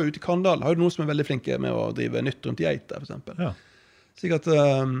 Så du har jo ute i Kandal, har jo noen som veldig flinke med å drive nytt rundt geiter, for eksempel. Ja. Sikkert...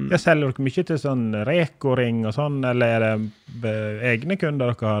 Jeg selger dere mye til sånn rekoring og sånn, eller er det egne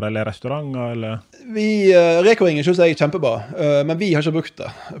kunder dere har, eller restauranter, eller? Rekoringen synes jeg kjempebra, men vi har ikke brukt det,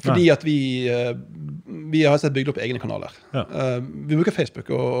 fordi at vi har sett bygd opp egne kanaler. Ja. Vi bruker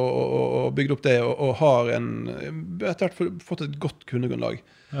Facebook og bygd opp det, og har etter hvert fått et godt kundegrunnlag.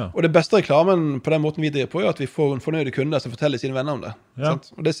 Ja. Og det beste reklamen på den måten vi driver på at vi får en fornøyde kunder som forteller sine venner om det. Ja.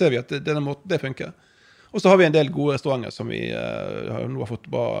 Og det ser vi at det funker. Og så har vi en del gode restauranter som vi nå har fått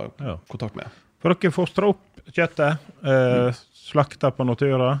bra kontakt med. For dere fostrer opp kjøttet, slakter på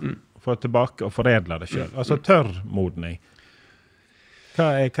naturen, får tilbake og foredler det selv. Altså tørrmodning. Hva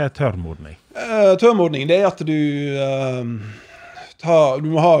er tørrmodning? Tørrmodning, det at du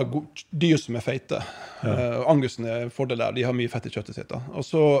må ha dyr som er feite. Angusen er fordel der, de har mye fett i kjøttet sitt. Da. Og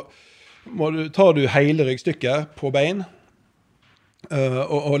så tar du hele ryggstykket på bein,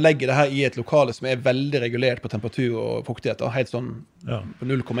 og legger det her i et lokale som er veldig regulert på temperatur og fuktighet, da. Helt sånn på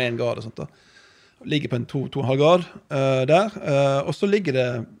 0,1 grad og sånt. Da. Ligger på en 2,5 grad der, og så ligger det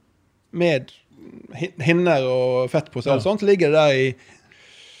med hinner og fett på seg, og sånt, så ligger det der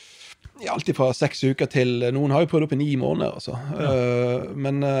i alltid fra 6 uker til, noen har jo prøvd opp i 9 måneder, altså.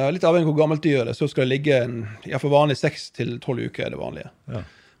 Men litt avhengig av hvor gammelt dyr det, så skal det ligge i hvert fall vanlig 6 til 12 uker er det vanlige. Ja.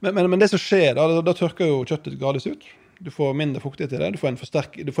 Men det som skjer, da tørker jo kjøttet gradvis ut. Du får mindre fuktighet i det, du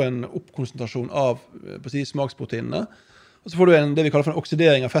får en oppkonsentrasjon av smaksproteinene, og så får du det vi kaller for en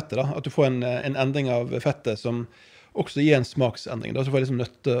oksidering av fettet, da. At du får en endring av fettet som også gir en smaksendring, da, så får jeg liksom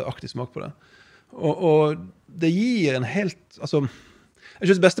nøtteaktig smak på det. Og det gir en helt, altså,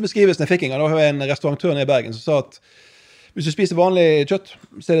 jeg synes beste beskrivelsen jeg fikk en gang, da var en restaurantør nede i Bergen som sa at hvis du spiser vanlig kjøtt,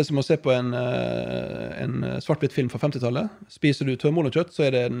 så er det som å se på en svart-hvitt film fra 50-tallet. Spiser du tørrmodnet kjøtt, så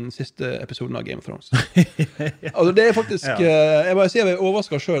er det den siste episoden av Game of Thrones. Altså det er faktisk, jeg bare sier jeg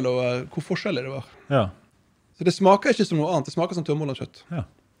overrasket selv over hvor forskjellig det var. Ja. Så det smaker ikke som noe annet, det smaker som tørrmodnet kjøtt. Ja.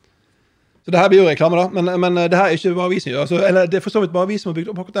 Så det her blir jo reklame da, men det her er ikke bare vi som gjør, altså, eller det er for så vidt bare vi som skal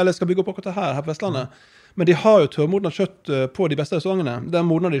bygge opp akkurat det her på Vestlandet. Men de har jo tørrmodnet kjøtt på de beste restaurantene. Der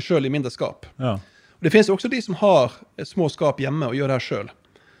modner de selv i mindre skap. Ja. Og det finnes også de som har et små skap hjemme og gjør det her selv.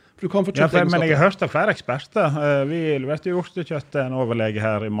 For du kan få kjøtt men jeg har hørt av flere eksperter. Vi leverte jo ostekjøttet en overlege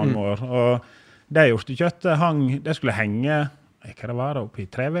her i mange år. Og det ostekjøttet det skulle henge, hva det var, oppe i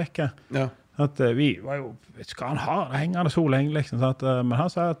 3 veker. Ja. At vi var jo, skal han ha det hengende så lenge, liksom. Men han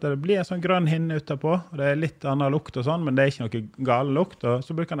sa at det blir en sånn grønn hinne utenpå. Det er litt annen lukt og sånn, men det er ikke noe gal lukt. Og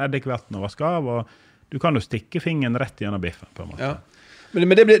så bruker han eddikverten og vaske av, og du kan jo stikke fingeren rett gjennom biffen, på en måte. Ja.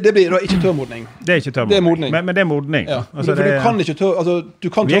 Men det blir da ikke tørrmodning. Det er ikke tørrmodning. Det er modning. Men det er modning. Ja. Altså, for du kan ikke du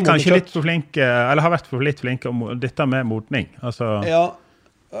kan vi er kanskje litt for flinke, eller har vært for litt flinke om dette med modning. Altså... Ja,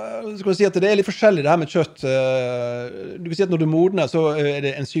 så kan du si at det er litt forskjellig det her med kjøtt. Du kan si at når du modner, så er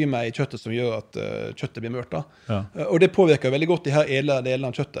det enzymer i kjøttet som gjør at kjøttet blir mørt. Da. Ja. Og det påvirker veldig godt de her edle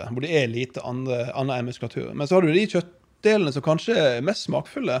delene av kjøttet, hvor det er lite annet enn muskulatur. Men så har du de kjøttdelene som kanskje er mest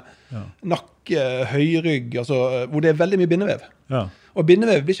smakfulle. Ja. Nakke, høyrygg, altså, hvor det er veldig mye bindevev. Ja. Og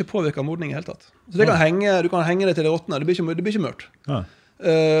bindevev blir ikke påvirket av modning i hele tatt. Så det du kan henge det til det råttene, det blir ikke mørt. Ja.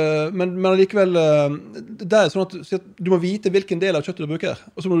 Men likevel, det er sånn at du må vite hvilken del av kjøttet du bruker,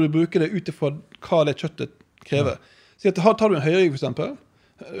 og så må du bruke det ut fra hva det kjøttet krever. Så tar du en høyrygg for eksempel,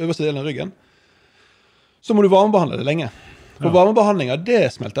 øverste delen av ryggen, så må du varmebehandle det lenge. For varmebehandlinger, det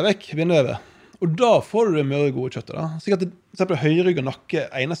smelter vekk bindevevet. Og da får du det møre gode kjøttet. Da. Så at for eksempel høyrygg og nakke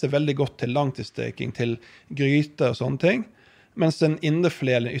egner seg veldig godt til langtidssteking, til gryter og sånne ting. Mens en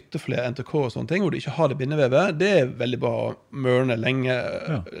indrefle eller ytterfle, NTK og sånne ting, hvor du ikke har det bindevevet, det er veldig bra å mørne lenge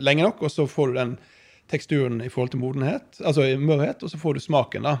nok, og så får du den teksturen i forhold til modenhet, altså i mørhet, og så får du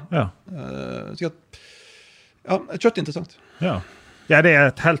smaken da. Ja. Så kjøtt er interessant. Ja, det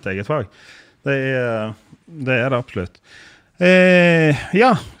er et helt eget fag. Det er det absolutt.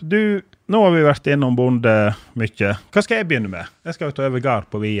 Nå har vi vært innom bonde mye. Hva skal jeg begynne med? Jeg skal ta over gard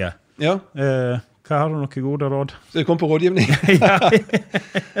på Vie. Ja. Hva har du noen gode råd? Så det kom på rådgivning?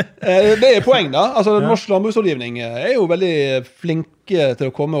 Det er poeng da. Altså, norsk landbruksrådgivning er jo veldig flinke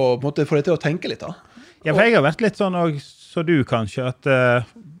til å komme og på en måte få det til å tenke litt da. Ja, for jeg har vært litt sånn, så du kanskje, at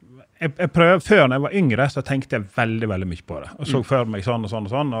jeg prøver, før når jeg var yngre, så tenkte jeg veldig, veldig mye på det. Og så for meg sånn og sånn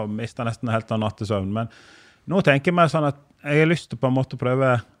og sånn, og mistet nesten helt av nattesøvn. Men nå tenker jeg meg sånn at jeg har lyst til på en måte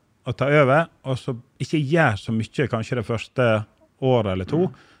prøve å ta over, og så ikke gjøre så mye, kanskje det første året eller to,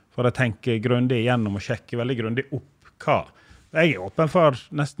 for å tenke grundig igjennom og sjekke veldig grundig opp hva. Jeg er åpen for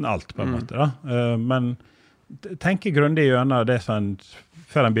nesten alt på en måte, da. Men tenke grundig gjennom det sånn,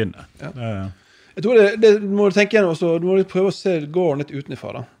 før en begynner. Ja. Jeg tror det må du tenke igjen også, du må prøve å se gården litt utenfra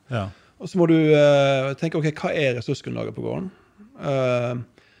da. Ja. Og så må du tenke, ok, hva er ressursgrunnlaget på gården?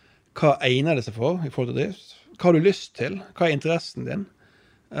 Hva egner det seg for i forhold til drift? Hva har du lyst til? Hva er interessen din?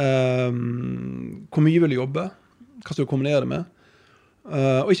 Hvor mye vil du jobbe? Hva skal du kombinere det med?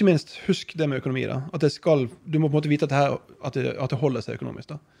 Og ikke minst, husk det med økonomi da. At du må på en måte vite at det holder seg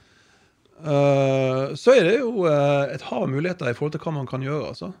økonomisk da. Så er det jo et hav av muligheter i forhold til hva man kan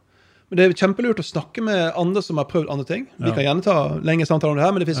gjøre altså. Men det er kjempelurt å snakke med andre som har prøvd andre ting. Vi kan gjerne ta lenge samtaler om det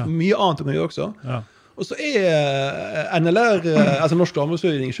her, men det finnes mye annet du kan gjøre også. Ja. Og så er NLR, altså Norsk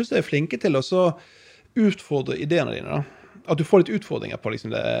Landbruksrådgivning, synes jeg er flinke til å så utfordre ideene dine da. At du får litt utfordringer på liksom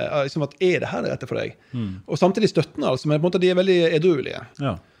det, liksom at er det her det rette for deg? Og samtidig støttende altså, men på en måte de er veldig edruelige.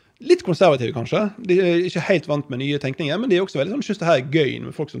 Ja. Litt konservative kanskje. De er ikke helt vant med nye tenkninger, men de er også veldig sånn, synes det her er gøy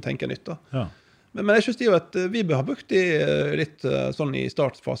med folk som tenker nytt da. Ja. Men jeg synes at vi har brukt de litt sånn i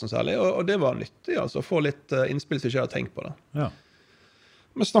startfasen særlig, og det var nyttig altså, å få litt innspill som ikke jeg har tenkt på det. Ja.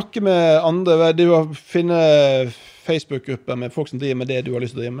 Men snakke med andre, du har finne Facebook-grupper med folk som driver med det du har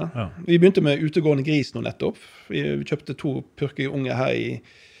lyst til å drive med. Ja. Vi begynte med utegående gris nå nettopp. Vi kjøpte 2 purke unge her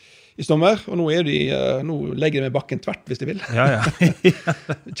i sommer, og nå legger de med bakken tvert hvis de vil. Ja, ja.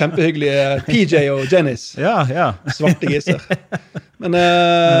 Kjempehyggelige PJ og Janice. Ja, ja. Svarte griser. Men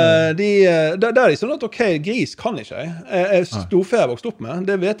der er det sånn at, ok, gris kan ikke jeg. Storfe har vokst opp med,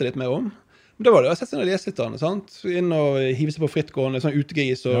 det vet jeg litt mer om. Men det var det, jeg har sett sånne leselytterne, sant? Inn og hive seg på frittgående, sånn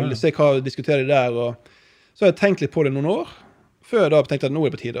utegris, og se hva diskuterer de der, og så har jeg tenkt litt på det noen år, før jeg da tenkte at nå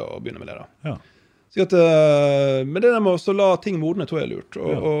er det på tide å begynne med det da. Ja. Så at, men det der med å la ting modne tror jeg er lurt,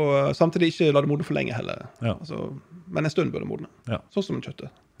 og samtidig ikke la det modne for lenge heller. Ja. Altså, men en stund bør det modne, sånn som en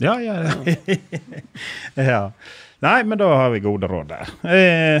kjøttet. Ja. Ja. Nei, men da har vi gode råd der.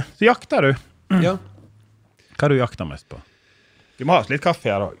 Så jakter du? Ja. Hva du jakter mest på? Vi må ha litt kaffe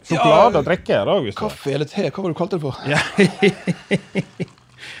her også. Sjokolade og drikke her også. Kaffe eller te, hva var det du kalte det for? Ja.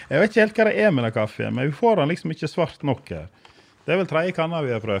 Jeg vet ikke helt hva det er med den kaffen, men vi får den liksom ikke svart nok her. Det er vel 3 kanner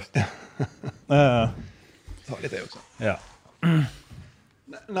vi har prøvd. Ta litt det også. Ja.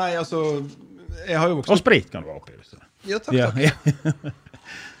 Nei, altså, jeg har jo vokst opp... Og sprit kan du ha oppi. Ja, takk.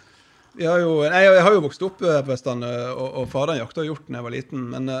 Jeg har jo vokst opp på Vestlandet, og faderen jakta og hjort når jeg var liten,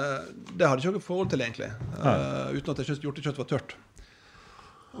 men det hadde ikke noe forhold til egentlig, uten at jeg syntes hjortekjøtt var tørt.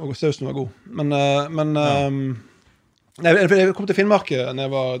 Og sausen var god. Men jeg kom til Finnmark når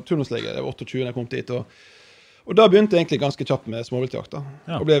jeg var turnuslege, jeg var 28 når jeg kom dit, og da begynte jeg egentlig ganske kjapt med småviltjakt da,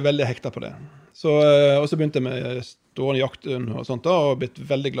 og ble veldig hekta på det. Og så begynte jeg med stående jakthund og sånt da, og blitt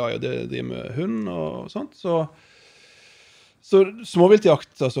veldig glad i å drive med hund og sånt, så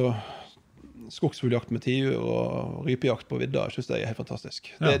småviltjakt, altså skogsfugljakt med tiur og rypejakt på vidda, synes jeg er helt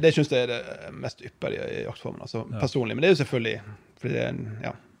fantastisk. Det synes jeg er det mest ypperlige i jaktformen, altså personlig, men det er jo selvfølgelig, fordi det er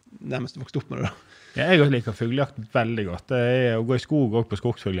nærmest vokst opp med det da. Ja, jeg liker fuglejakt veldig godt. Det er å gå i skog og på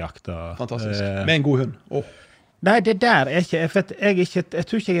skogsfugljakt. Fantastisk. Med en god hund. Nei, det der er ikke, jeg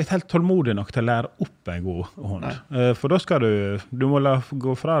tror ikke jeg er helt tålmodig nok til å lære opp en god hund. For da skal du må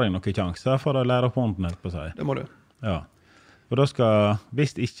gå fra deg noen sjanser for å lære opp hunden helt på seg. Det må du. Ja. Og da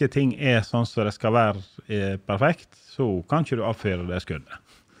hvis ikke ting er sånn som det skal være perfekt, så kan ikke du avfyre det skuddet.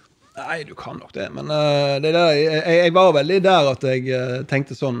 Nei, du kan nok det, men jeg var veldig der at jeg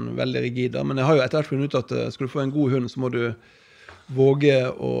tenkte sånn veldig rigid, men jeg har jo etter hvert funnet ut at skal du få en god hund, så må du våge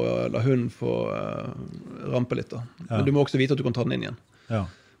å la hunden få rampe litt da. Men du må også vite at du kan ta den inn igjen. Ja.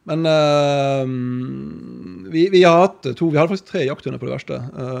 Men vi har hatt vi hadde faktisk 3 jakthunder på det verste,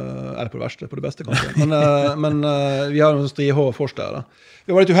 eller på det verste, på det beste kanskje, men vi har noen strihår forst der da.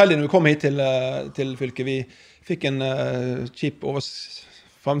 Vi var litt uheldige når vi kom hit til fylket, vi fikk en kjip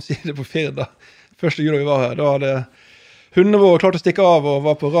framside på Firda, første jula vi var her, da hadde hundene våre klarte å stikke av og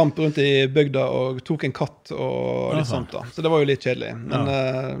var på ramp rundt i bygda og tok en katt og litt sånt da. Så det var jo litt kjedelig.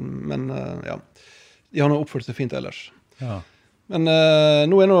 Men ja, de har nå oppført seg fint ellers. Ja. Men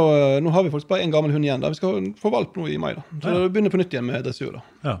nå har vi faktisk bare en gammel hund igjen da. Vi skal få valp nå i mai da. Så det begynner på nytt igjen med dressur da.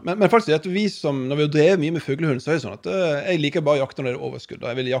 Ja. Men faktisk, at når vi har drevet mye med fuglehund, så er det sånn at jeg liker bare jakte når det er overskudd.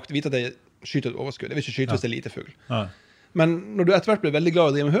 Da. Jeg vil vite at jeg skyter et overskudd. Jeg vil ikke skyte hvis det er lite fugl. Ja. Men når du etter hvert ble veldig glad i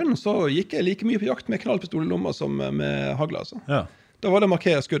å drive med hund, så gikk jeg like mye på jakt med knallpistol i lomma som med hagla. Altså. Ja. Da var det å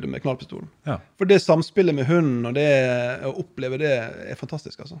markere skuddet med knallpistolen. Ja. For det samspillet med hunden og det å oppleve det er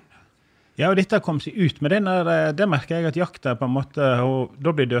fantastisk. Altså. Ja, og dette kom seg ut. Men det merker jeg at jakt er på en måte, og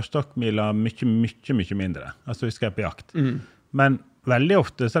da blir dørstokkmila mye mindre. Altså vi skal på jakt. Men veldig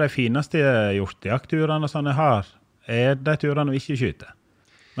ofte så er det fineste hjortejaktturene og sånne har, er de turene vi ikke skyter.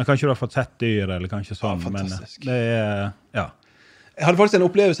 Men kanskje du har fått sett dyr, eller kanskje sånn, men det ja. Jeg hadde faktisk en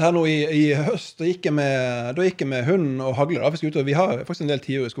opplevelse her nå i høst, da gikk jeg med hund og hagle. Vi har faktisk en del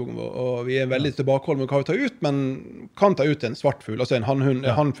tiår i skogen vår, og vi er veldig tilbakeholdende med hva vi tar ut, men kan ta ut en svartfugl, altså en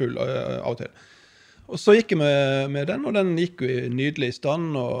hannfugl av og til. Og så gikk jeg med den, og den gikk jo i nydelig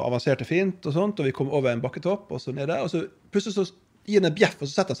stand, og avanserte fint og sånt, og vi kom over en bakketopp, og så ned der, og så plutselig så gir den en bjeff, og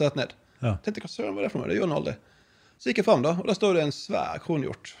så setter den seg rett ned. Ja. Tenkte, hva søren var det for noe? Det gjør den aldri. Så gikk jeg frem da, og der står det en svær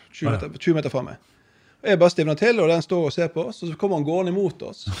kronhjort 20 meter fra meg. Og jeg bare stivner til, og den står og ser på oss, og så kommer han gående imot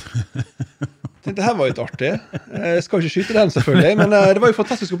oss. Jeg tenkte, det her var litt artig. Jeg skal ikke skyte den selvfølgelig, men det var jo en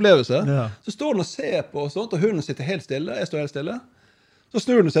fantastisk opplevelse. Ja. Så står den og ser på oss, og hunden sitter helt stille, jeg står helt stille. Så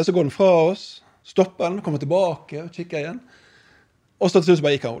snur den seg, så går den fra oss, stopper den, kommer tilbake og kikker igjen. Og så til slutt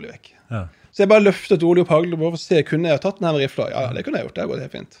bare gikk han rolig vekk. Ja. Så jeg bare løftet rolig opp haglen, bare for å se, kunne jeg ha tatt den her med rifla? Ja, det kunne jeg gjort, det går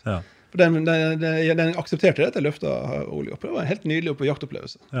helt fint. Ja. For den aksepterte det, at jeg løftet rolig opp. Det var en helt nydelig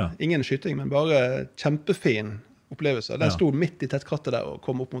jaktopplevelse. Ja. Ingen skyting, men bare kjempefin opplevelse. Den sto midt i tettkrattet der og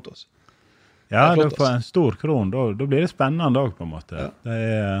kom opp mot oss. Ja, flott, på en stor kron, da blir det spennende dag på en måte.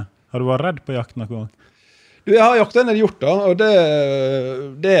 Ja. Har du vært redd på jakt noen gang? Jeg har jaktet en del hjort da, og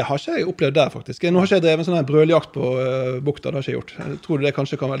det har ikke jeg opplevd der faktisk. Nå har ikke jeg drevet en sånn her brøljakt på bukta, det har ikke jeg gjort. Jeg tror det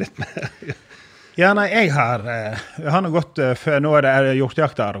kanskje kan være litt mer... Ja, nei, jeg har noe godt, for nå er det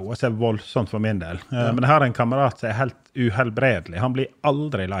hjortjakt der, og det er voldsomt for min del. Men jeg har en kamerat som er helt uhelbredelig. Han blir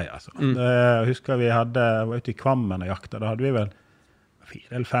aldri lei, altså. Jeg husker vi var ute i Kvammen og jakta, da hadde vi vel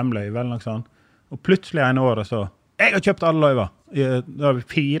 4 eller 5 løyver eller noe sånt. Og plutselig en år så, jeg har kjøpt alle løyver. Da har vi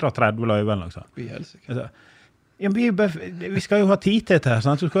 34 løyver eller noe sånt. Ja, vi skal jo ha tid til det her,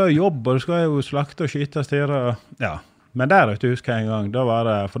 sant? Du skal jo jobbe, og du skal jo slakte og skyte og styre, ja. Men der ute husker jeg en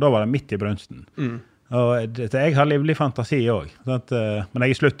gang, for da var det midt i brunsten. Og jeg har livlig fantasi også. Men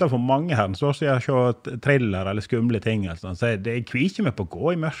jeg sluttet for mange her, så jeg har sett thriller eller skumle ting. Så jeg kviker meg på å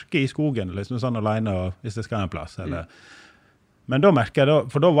gå i mørket i skogen, liksom sånn alene, hvis det skal en plass. Men da merker jeg,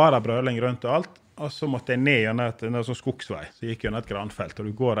 for da var det brøling rundt og alt, og så måtte jeg ned gjennom en sånn skogsvei, så gikk jeg gjennom et granfelt,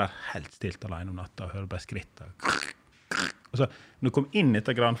 og du går der helt stilt alene om natta og hører bare skritt. Og så, når du kom inn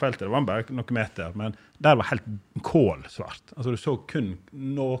etter granfeltet, det var bare noen meter, men der var helt kålsvart. Altså du så kun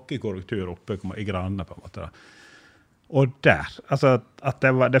noe korrektur oppe i granene på en måte. Og der, altså at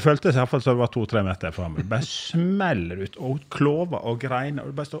det føltes i hvert fall så det var 2-3 meter fremme. Det bare smeller ut, og klover og greiner,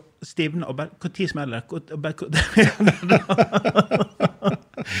 og det bare står stivner, og bare, hvor tid smeller det?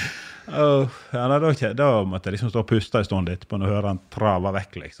 Da måtte jeg liksom stå og puste i stund litt på når jeg hører han trava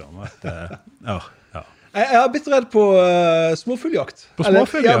vekk, liksom. Jeg har blitt redd på småfugljakt. På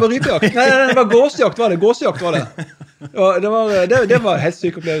småfugljakt? Ja, rypejakt. Nei, det var gåsejakt, gåsejakt var det. Ja, det var en helt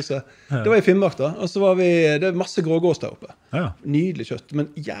syk opplevelse. Det var i Finnmark da, og så var det er masse grågås der oppe. Ja. Nydelig kjøtt,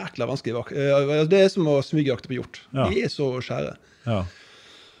 men jækla vanskelig. Det er som å smygjakte på hjort. De er så skjære. Ja.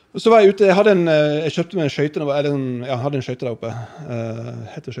 Og så var jeg ute, jeg kjøpte meg en skøyte, jeg hadde en skøyte der oppe.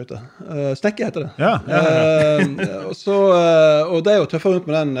 Heter skøyte? Snekke heter det. Ja. Og det er jo tøffere rundt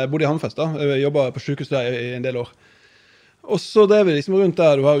med den. Jeg bodde i Hammerfest da. Jeg jobbet på sykehus der i en del år. Og så det er vi liksom rundt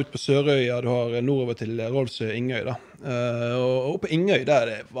der, du har ut på Sørøya, du har nordover til Rolfsøy, Ingøy da. Og oppe på Ingøy, der er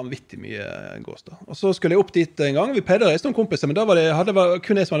det vanvittig mye gås da. Og så skulle jeg opp dit en gang, vi pleide å reise noen kompiser, men da var det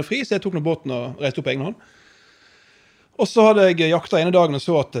kun jeg som hadde fri, så jeg tok noen båten og reiste opp på egen hånd. Og så hadde jeg jakta ene dagen og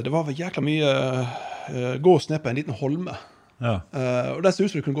så at det var jækla mye gås ned på en liten holme. Ja. Og det ser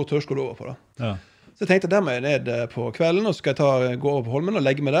ut som du kunne gå tørrskodd over på da. Ja. Så jeg tenkte der må jeg ned på kvelden, og så skal jeg gå over på holmen og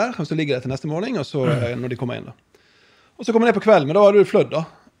legge meg der, og så ligger det til neste morgen, og så når de kommer inn da. Og så kom jeg ned på kvelden, men da var det jo flødd da.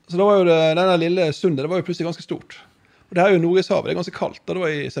 Så da var jo denne lille sundet, det var jo plutselig ganske stort. Og det her er jo Nordishavet, det er ganske kaldt, da det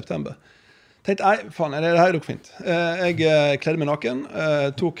var i september. Tenkte, nei, faen, det her er nok fint. Jeg kledde meg naken,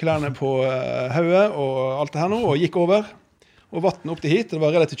 tok klærne på hodet og alt det her nå, og gikk over, og vatten opp til hit, det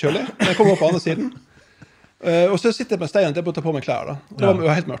var relativt kjølig. Jeg kom opp på andre siden. Og så sitter jeg på steinen, jeg burde ta på meg klær da. Det var jo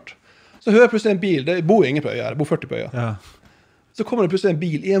helt mørkt. Så hører jeg plutselig en bil, det bor ingen på øya, det bor 40 på øya. Ja. Så kommer det plutselig en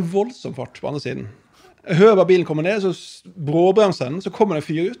bil i en voldsom fart på andre siden. Jeg hører bare bilen komme ned, så bråbremser den, så kommer det en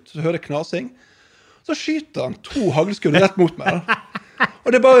fyr ut, så hører jeg knasing. Så skyter han 2 haglskudd rett mot meg. Og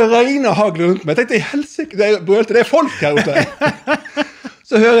det bare regner hagl rundt meg. Jeg tenkte, i helsike, det er folk her ute.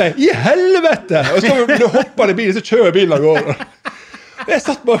 Så hører jeg, i helvete! Og så hopper det bilen, så kjører bilen av gårde. Jeg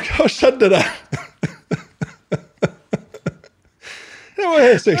satt bak, hva skjedde der? Det var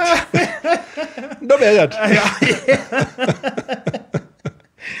helt sykt. Da ble jeg redd.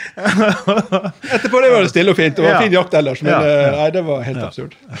 Etterpå det var det stille og fint. Det var en fin jakt ellers, men nei, det var helt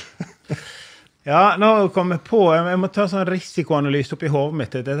absurd. Ja, nå kom jeg på, jeg må ta sånn risikoanalyse opp i hodet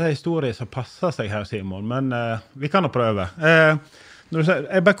mitt. Dette er historie som passer seg her, Simon, men vi kan jo prøve.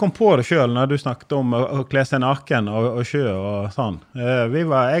 Jeg bare kom på det selv når du snakket om å kle seg naken og sjø og sånn. Jeg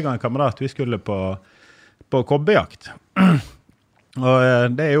og en kamerat, vi skulle på kobbejakt. Og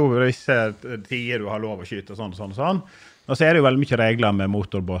det er jo visse tider du har lov å skyte og sånn. Og så er det jo veldig mye regler med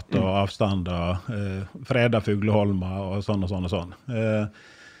motorbåt og avstand og freda fugleholmer og sånn.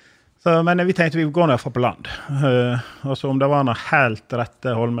 Men vi tenkte vi går ned fra på land. Og så om det var noe helt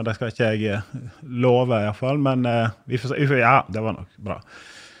rette holmer, det skal ikke jeg love i hvert fall, men ja, det var nok bra.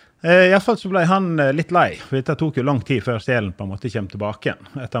 I hvert fall så ble han litt lei, for det tok jo lang tid før selen på en måte kom tilbake igjen,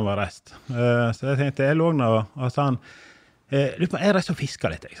 etter han var rest. Så jeg tenkte, jeg lå nå, og sa han, jeg reiser og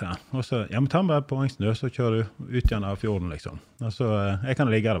fisker litt, ikke sant? Og så, ja, men ta meg bare på en snø, så kjører du ut igjen av fjorden, liksom. Og så, jeg kan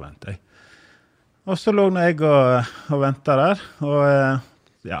ligge der og vente, Og så lå jeg og ventet der, og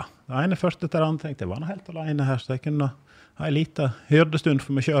ja, det ene første til det andre tenkte jeg var helt alene her, så jeg kunne ha en liten hyrdestund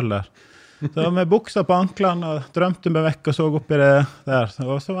for meg selv der. Så med buksa på anklene og drømte meg vekk og så opp i det der,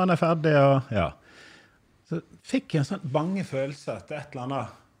 og så var jeg ferdig, og ja. Så fikk jeg en sånn bange følelse til et eller annet.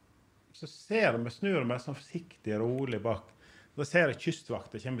 Så ser jeg meg, snur meg sånn forsiktig og rolig bak. Så ser jeg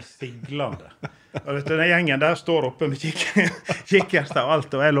kystvakter kommer siglende. Og vet du, den gjengen der står oppe med kikkert og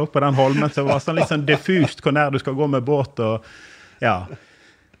alt, og jeg lå på den holmen, så det var sånn litt sånn diffust hvor nær du skal gå med båt, og ja.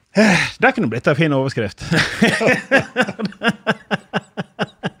 Det kunne blitt en fin overskrift.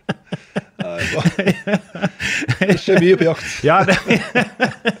 Det skjer mye på jakt. Ja, det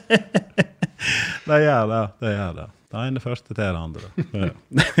gjør det. Det ene første til det andre.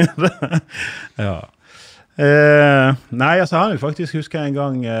 Ja. Nei, altså han jo faktisk husker en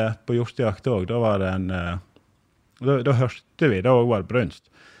gang på hjortejakt også. Da var det da hørte vi, da var det brunst.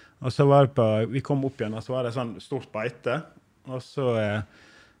 Og så var det vi kom opp igjen, og så var det sånn stort beite. Og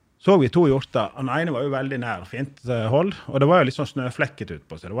så vi 2 hjorter, og den ene var jo veldig nær, fint hold, og det var jo litt sånn snøflekket ut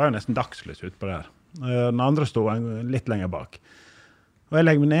på seg, det var jo nesten dagslys ut på der. Den andre stod litt lenger bak. Og jeg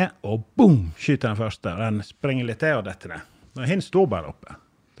legger meg ned, og boom, skyter den første, og den springer litt til og dette ned. Og hin stod bare oppe.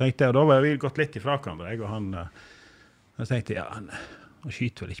 Tenkte jeg, og da var vi gått litt ifra hverandre, jeg og han, og så tenkte jeg, ja, han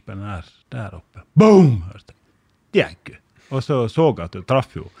skyter vel ikke på den der oppe. Boom! Hørte jeg. Jeggu. Og så jeg at det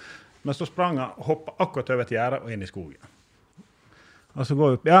traff jo. Men så sprang han, hoppet akkurat over til gjerdet og inn i skogen. Og så går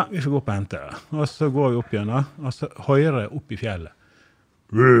vi opp, ja, vi får gå opp og hente det. Og så går vi opp igjen, og så hører jeg opp i fjellet.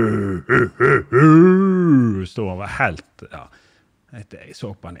 Stod han var helt, ja. Jeg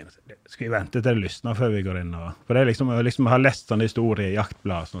så på han inn, skal vi vente til det lysner før vi går inn? For det er liksom, jeg har lest sånne historier i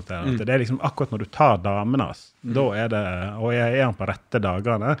jaktblad, sånt der, at det er liksom akkurat når du tar damenes, da er det, og jeg er han på rette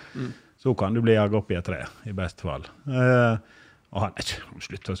dagene, så kan du bli jaget opp i et tre, i beste fall. Og han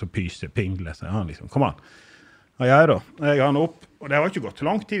slutter så pyse, pingle, så han liksom, kom an. Og jeg har han opp, og det var ikke gått så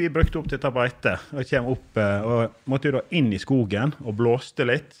lang tid vi brukte opp til dette beite, og jeg kommer opp, og måtte jo da inn i skogen, og blåste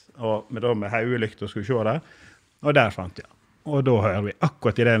litt, og med haugelykt og skulle se det, og der fant jeg. Og da hører vi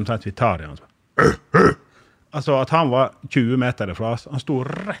akkurat i det vi tar i han. Altså at han var 20 meter fra oss, han stod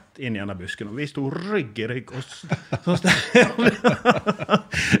rett inn i denne busken, og vi stod rygg i rygg, og sånn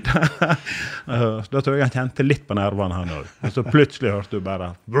da tror jeg han kjente litt på nervene han også. Og så plutselig hørte du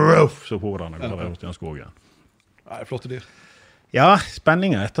bare, så for han og går ut i skogen. Nei, flotte dyr. Ja,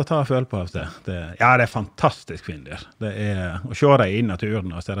 spenningen etter å ta føle på det. Ja, det er fantastisk fint dyr. Det er å se deg i naturen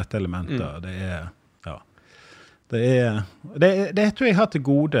og se rette elementer. Det tror jeg har til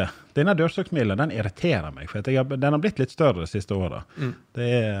gode. Denne dørsøksmila, den irriterer meg, for den har blitt litt større de siste årene.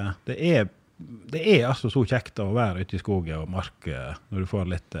 Det er altså så kjekt å være ute i skogen og marke når du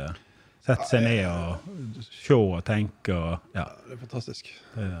får litt sette seg ned og se og tenke. Og, ja. Det er fantastisk.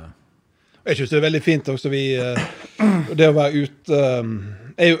 Jeg synes det er veldig fint også, det å være ute,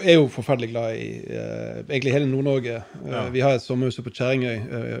 er jo forferdelig glad i egentlig hele Nord-Norge. Vi har et sommerhus på Kjerringøy,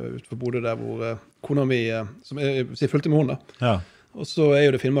 utenfor Bodø der, hvor kona mi, som fulgte med henne. Ja. Og så er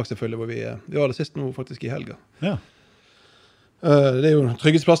jo det Finnmark selvfølgelig, hvor vi var det sist nå faktisk i helga. Ja. Det er jo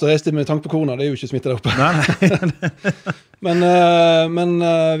trygghetsplasser, reiste med tank på kona, det er jo ikke smittet der oppe. Nei. Men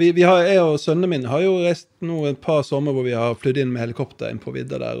vi har, jeg og sønnen min har jo reist nå et par sommer hvor vi har flydd inn med helikopter inn på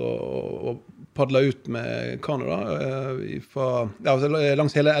vidda der og padlet ut med kano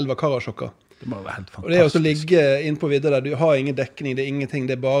langs hele elva Karasjokka. Det må være helt fantastisk. Og det å ligge inn på vidda der, du har ingen dekning, det ingenting,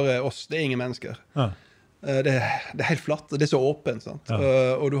 det bare oss, det ingen mennesker. Ja. Det helt flatt, det så åpent, sant? Ja.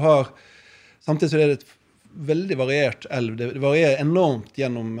 Og du har, samtidig så det et veldig variert elv, det varierer enormt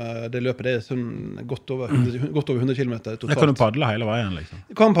gjennom det løpet, det sånn godt over 100 kilometer totalt. Det kan du padle hele veien, liksom?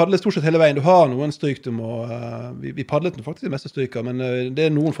 Du kan padle stort sett hele veien, du har noen stryk du må, vi padlet faktisk de meste stryker, men det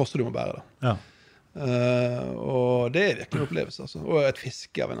noen fosser du må bære da. Ja. Og det virkelig en opplevelse, altså. Og et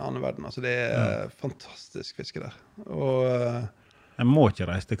fiske av en annen verden, altså det fantastisk fiske der. Og jeg må ikke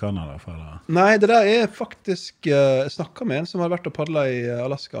reise til Canada for det. Nei, det der faktisk jeg snakket med en som hadde vært og padlet i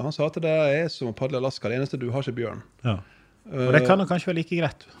Alaska. Han sa at det der som å padle i Alaska, det eneste du har ikke bjørn. Ja. Og det kan jo kanskje være like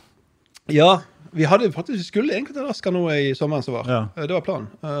greit. Ja, vi skulle egentlig til Alaska nå i sommeren som var. Ja. Det var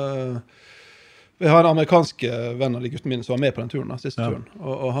planen. Vi har en amerikansk venn av de gutten mine som var med på den turen, siste turen.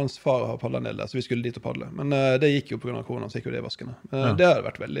 Og hans far har padlet en del der, så vi skulle dit og padle. Men det gikk jo på grunn av korona, så gikk jo det i vaskene. Det har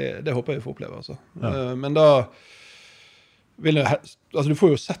vært veldig, det håper jeg vi får oppleve, altså. Men da altså du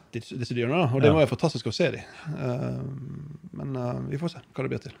får jo sett disse dyrene da, og det må være fantastisk å se dem. Men vi får se hva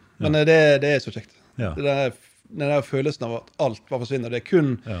det blir til. Men det så kjekt. Ja. Den der følelsen av at alt bare forsvinner, det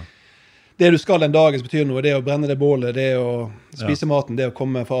kun det du skal den dagen som betyr noe, det å brenne det bålet, det å spise maten, det å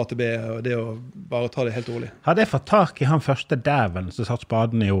komme fra A til B, og det å bare ta det helt rolig. Hadde jeg fått tak i han første dæven som satt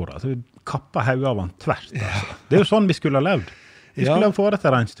spaden i jorda, så vi kappet hodet av han tvert. Altså. Det jo sånn vi skulle ha levd. Vi skulle ha fått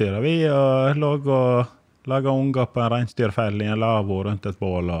dette reinsdyret. Vi lå og laget unger på en reinsdyrfell i en lavvo rundt et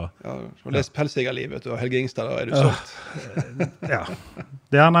bål. Og lest Pelsigerlivet og Helge Ingstad, da du solgt. Ja.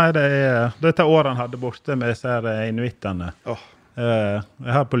 Dette året han hadde borte med disse inuittene.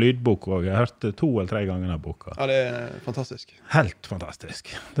 Jeg har på lydbok også. Jeg har hørt 2 eller 3 ganger denne boka. Ja, det fantastisk. Helt fantastisk.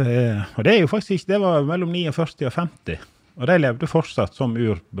 Og det jo faktisk ikke, det var mellom 49 og 50. Og de levde fortsatt som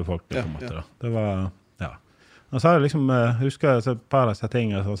urbefolkning, på en måte. Ja. Det var, Han sa liksom, jeg husker et par av disse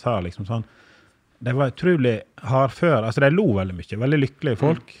tingene som sa liksom sånn, det var utrolig hardfør, altså de lo veldig mye, veldig lykkelige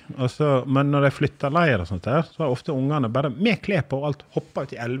folk, men når de flyttet leir og sånt der, så var ofte ungene bare med klær på og alt, hoppet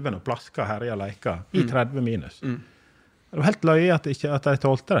ut i elven og plaska herja leika i 30 minus. Det var helt løye at de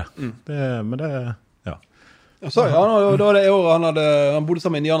tålte det. Men det, ja. Så, da var det året han bodde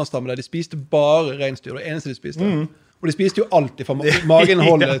sammen med indianerstammen der, de spiste bare reinsdyr, det eneste de spiste. Og de spiste jo alt fra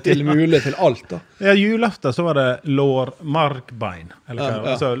magenholdet til mulig til alt da. Ja, julaften så var det lårmargbein,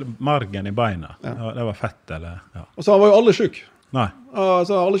 altså margen i beina. Det var fett, eller... Ja. Og så han var jo aldri syk. Nei.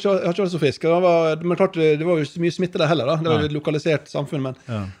 Altså, jeg har ikke vært så frisk. Men klart, det var jo ikke så mye smitte der heller da. Det var jo et lokalisert samfunn, men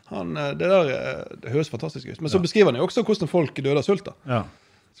det høres fantastisk ut. Men så beskriver han jo også hvordan folk døde av sult da. Ja.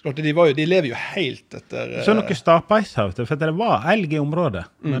 Så klart, de lever jo helt etter... Så noe stapeishav, for det var elg i området,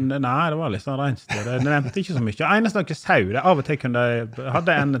 men nei, det var litt sånn reinsdyr. Det nevnte ikke så mye. Eneste noe sau, av og til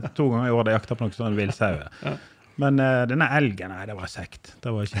hadde 1-2 ganger i år de jakta på noe sånn villsau. Ja. Men denne elgen, nei, det var sekt.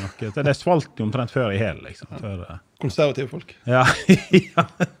 Det var ikke noe. Det svalt jo omtrent før i hel, liksom. Konservative folk. Ja, ja.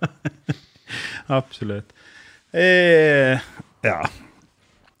 Absolutt. Ja.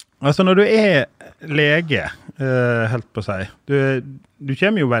 Altså, når du lege, helt på seg, du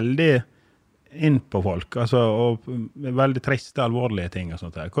kommer jo veldig inn på folk, altså, og veldig triste, alvorlige ting og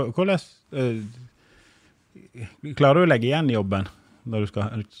sånt der. Hvordan klarer du å legge igjen jobben når du skal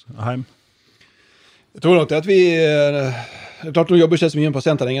hjem? Jeg tror nok det at vi... Klart, nå jobber ikke så mye med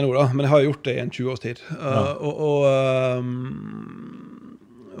pasienter lenger nå da, men jeg har gjort det i en 20 års tid.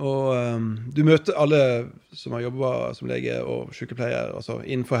 Du møter alle som har jobbet som lege og sykepleier, altså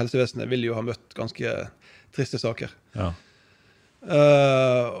innenfor helsevesenet vil jo ha møtt ganske triste saker. Ja.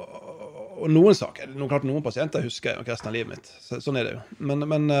 Og noen saker, noen pasienter husker jeg nok resten av livet mitt, sånn det jo.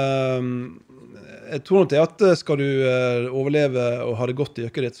 Men jeg tror nok det at skal du overleve og ha det godt i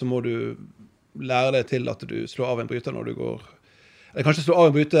yrket ditt, så må du lære deg til at du slår av en bryter når du går, eller kanskje stå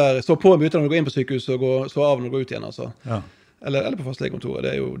på en bryter når du går inn på sykehus og slå av når du går ut igjen, altså. Ja. Eller på fastlegekontoret,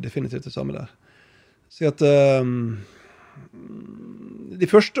 det jo definitivt det samme der. Så at de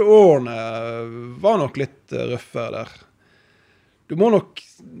første årene var nok litt røffere der. Du må nok,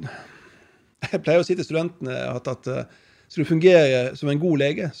 jeg pleier å si til studentene at skal du fungere som en god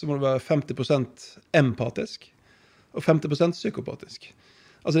lege, så må du være 50% empatisk og 50% psykopatisk.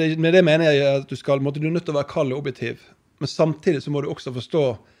 Altså, med det mener jeg at du er nødt til å være kald og objektiv, men samtidig så må du også forstå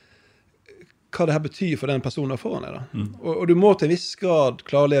hva det her betyr for den personen foran deg. Da. Og du må til en viss grad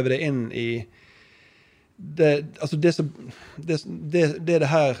klarleve det inn i det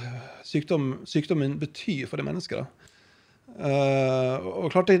her sykdommen betyr for det mennesket. Da.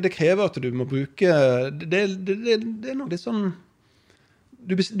 Og klart det krever at du må bruke, det noe litt sånn,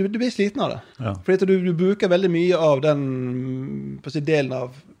 du blir sliten av det. Ja. Fordi at du bruker veldig mye av den delen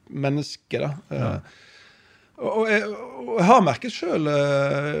av mennesket da. Ja. Og jeg har merket selv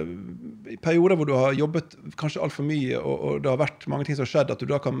i perioder hvor du har jobbet kanskje alt for mye, og det har vært mange ting som har skjedd, at du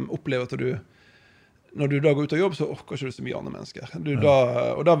da kan oppleve at når du da går ut av jobb, så orker ikke du så mye andre mennesker.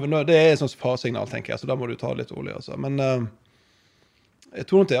 Det en sånn faresignal, tenker jeg, så da må du ta det litt rolig. Altså. Men jeg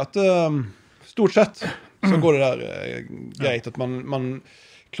tror nok det at stort sett så går det der greit, at man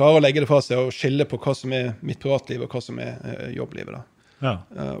klarer å legge det fra seg og skille på hva som mitt privatliv og hva som jobblivet da. Ja.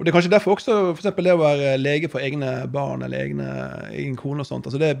 Og det kanskje derfor også, for eksempel det å være lege for egne barn eller egen kone og sånt,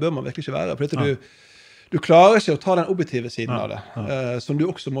 altså det bør man virkelig ikke være, for du klarer ikke å ta den objektive siden av det, som du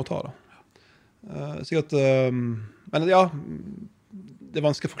også må ta da. Sikkert, men ja, det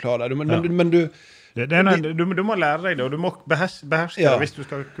vanskelig å forklare det, men du må lære deg det, og du må beherske det hvis du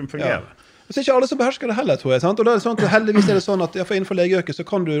skal kunne fungere. Så er ikke alle som behersker det heller, tror jeg, sant? Og da det sånn at heldigvis det sånn at innenfor legeyrket så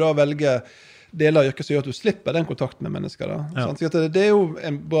kan du da velge deler av yrket som gjør at du slipper den kontakten med mennesker da. Ja. Så det jo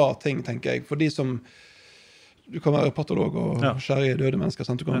en bra ting, tenker jeg, for de som du kan være patolog og skjære i døde mennesker.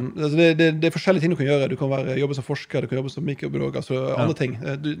 Sant? Altså det forskjellige ting du kan gjøre. Du kan jobbe som forsker, du kan jobbe som mikrobiolog, altså andre ting.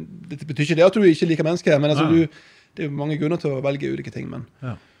 Det betyr ikke det at du ikke liker mennesker, men altså det jo mange grunner til å velge ulike ting. Men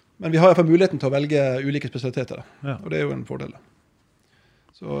vi har i hvert fall muligheten til å velge ulike spesialiteter, og det jo en fordel.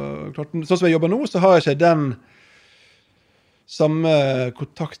 Så klart, sånn som jeg jobber nå, så har jeg ikke den samme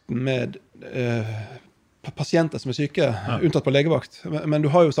kontakten med pasienter som syke, unntatt på legevakt. Men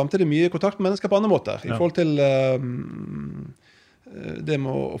du har jo samtidig mye kontakt med mennesker på andre måter, i forhold til det med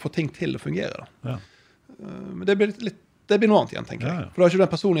å få ting til å fungere. Da. Men det blir noe annet igjen, tenker jeg. For da har ikke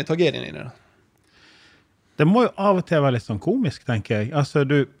den personlige tragedien i det. Det må jo av og til være litt sånn komisk, tenker jeg. Altså,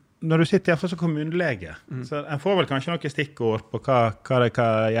 når du sitter i hvert fall som kommunelege, så en får vel kanskje noen stikkord på hva det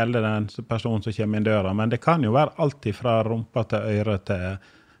gjelder den personen som kommer inn døra, men det kan jo være alt fra rumpa til øre til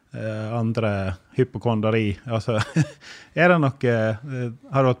andre hypokondri. Altså, det noe,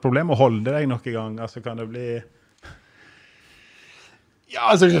 har du et problem å holde deg noen gang? Altså, kan det bli...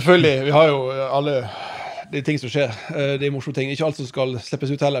 Ja, altså selvfølgelig. Vi har jo alle... Det ting som skjer. Det morsomme ting. Ikke alt som skal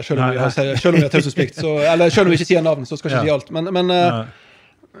slippes ut heller, selv om vi har taushetsplikt. Eller selv om vi ikke sier navn, så skal ikke si alt. Men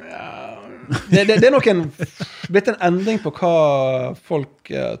det nok blitt en endring på hva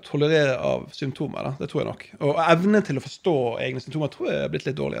folk tolererer av symptomer, da. Det tror jeg nok. Og evnen til å forstå egne symptomer tror jeg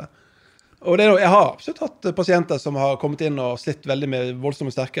blitt litt dårligere. Og jeg har absolutt hatt pasienter som har kommet inn og slitt veldig med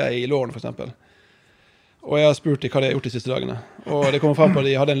voldsomme sterkere i lårene, for eksempel. Og jeg har spurt dem hva de har gjort de siste dagene. Og det kommer frem på at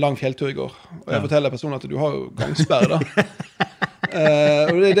de hadde en lang fjelltur i går. Og jeg forteller personen at du har jo gangsperre, da.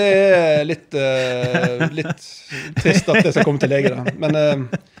 Og det litt trist at det skal komme til lege, da. Men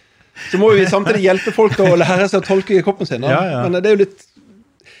så må vi samtidig hjelpe folk til å lære seg å tolke kroppen sin. Da. Men det jo litt...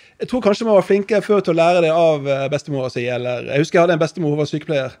 Jeg tror kanskje man var flinke før til å lære det av bestemora si, eller... Jeg husker jeg hadde en bestemor, hun var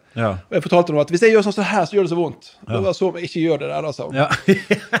sykepleier. Og jeg fortalte henne at hvis jeg gjør sånn her, så gjør det så vondt. Det var så ikke gjør det der, da, sa hun.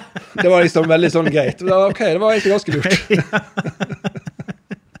 Det var liksom veldig sånn greit. Ok, det var egentlig ganske lurt.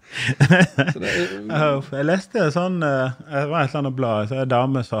 Jeg leste sånn, det var et eller annet blad, så en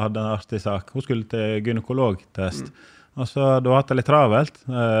dame som hadde en artig sak. Hun skulle til gynekologtest. Og så da hadde det litt travelt,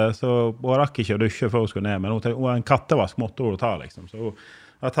 så hun rakk ikke å dusje før hun skulle ned, men hun en kattevask måtte hun ta, liksom. Så hun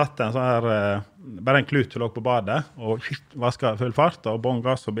har tatt en sånn her, bare en klut som lå på badet, og vasket full fart, og bånd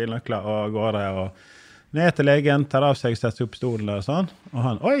gass og bilnøkler, og går det, og ned til legen, tar av seg, setter opp stolen og sånn, og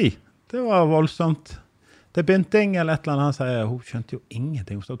han, oi, det var voldsomt. Det begynte eller et eller annet, han sier, hun skjønte jo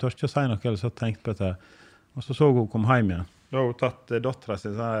ingenting, hun stod tørst ikke å si noe, eller så tenkte på det, og så hun kom hjem igjen. Da har hun tatt dotteren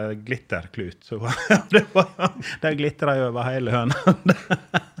sin sånn glitterklut, så det glitteret jo over hele hønen.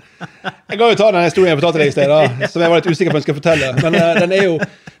 Jeg kan jo ta den historien jeg fortalte deg i sted, da, som jeg var litt usikker på jeg skal fortelle, men den jo,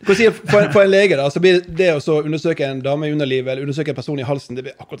 kan si, for en lege da, så blir det å undersøke en dame i underlivet, eller undersøke en person i halsen, det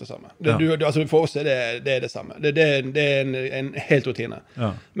blir akkurat det samme. Altså for oss det det samme. Det en helt rutine.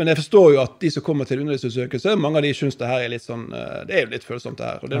 Men jeg forstår jo at de som kommer til underlivsundersøkelse, mange av de synes det her litt sånn, det jo litt følsomt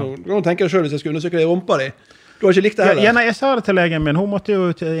det her. Og noen tenker jeg selv hvis jeg skulle undersøke det i rumpa di, du har ikke likt det heller? Ja, nei, jeg sa det til legen min. Hun måtte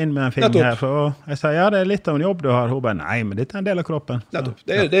jo inn med en finger her. Og jeg sa, ja, det litt av en jobb du har. Hun bare, nei, men dette en del av kroppen. Nettopp.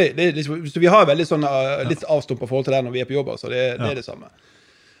 Så vi har veldig sånn, litt avstump på forhold til det når vi på jobb, så det det samme.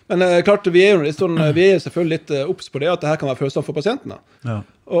 Men klart, vi jo litt sånn, vi selvfølgelig litt opps på det, at det her kan være følsomt for pasientene.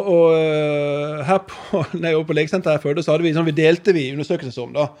 Og her når jeg var på legesenteret her før, så hadde vi sånn, vi delte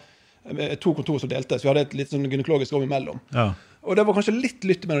undersøkelsesrom da. 2 kontor som delte, så vi hadde et litt sånn gynekologisk rom imellom. Og det var kanskje litt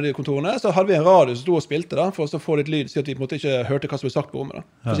lytte mellom de kontorene, så hadde vi en radio som stod og spilte da, for å få litt lyd, så at vi på en måte ikke hørte hva som ble sagt på rommet da,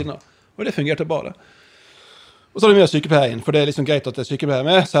 for siden av. Og det fungerte bra det. Og så har vi med sykepleier inn, for det liksom greit at det er sykepleier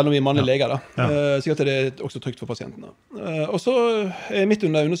med, selv om vi er mannlige leger da. Sikkert det også trygt for pasientene. Og så midt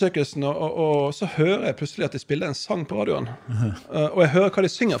under undersøkelsen, og så hører jeg plutselig at de spiller en sang på radioen. Og jeg hører hva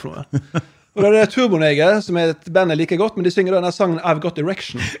de synger for noe. Og det Turboneger, som et band jeg liker godt, men de synger denne sangen I've Got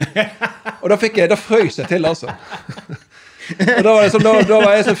Erection. Og da frøys jeg til, altså. Og da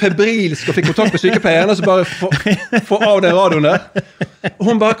var jeg så febrilsk og fikk kontakt med sykepleieren, og så bare få av den radioen der. Og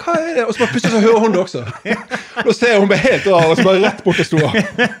hun bare, hva det? Og så bare plutselig så hører hun det også. Og da ser hun meg helt rar, og så bare rett bort til stua.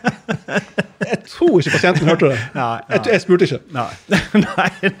 Jeg tror ikke pasienten hørte det. Jeg spurte ikke. Nei.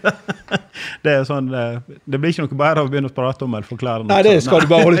 Det sånn, det blir ikke noe bare av å begynne å prate om eller forklare noe. Nei, det skal du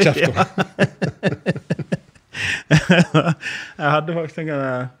bare holde kjeft om. Jeg hadde faktisk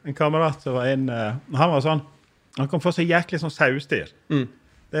en kamerat som var han var sånn, han kom få så jæklig sånn saustyr.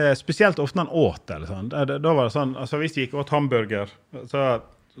 Det spesielt ofte når han åt, eller sånn. Da var det sånn, altså hvis de gikk åt hamburger, så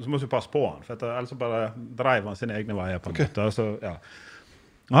måtte du passe på han, for ellers så bare dreiv han sine egne veier på en måte. Altså, ja.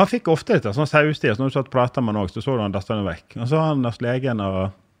 Og han fikk ofte litt sånn saustyr, så når du satt og pratet med han også, så så du han dastet han vekk. Og så var han hos legen,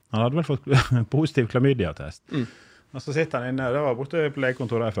 og han hadde vel fått positiv klamydia-test. Og så sitter han inne, det var borte på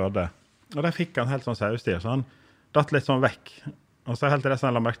legekontoret i Førde, og der fikk han helt sånn saustyr, så han datt litt sånn vekk. Og så helt resten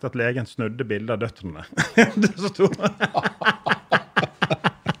han la merke til at legen snudde bildet av døtrene. Det så stod.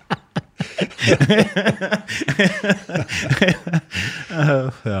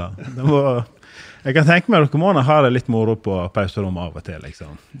 Ja, det var... Jeg kan tenke meg at dere må ha det litt moro på pauserommet av og til,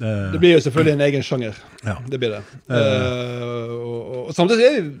 liksom. Det blir jo selvfølgelig en egen sjanger. Ja. Det blir det. Og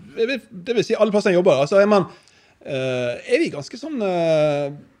samtidig det vil si alle plasser jeg jobber, altså vi ganske sånn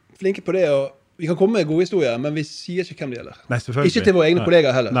flinke på det, og vi kan komme med gode historier, men vi sier ikke hvem det gjelder. Nei, selvfølgelig. Ikke til våre egne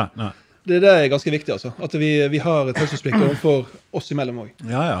kollegaer heller. Nei. Det er ganske viktig, altså. At vi har taushetsplikt overfor oss imellom også.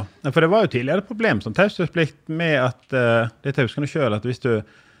 Ja. For det var jo tidligere et problem som taushetsplikt med at, dette husker du selv, at hvis du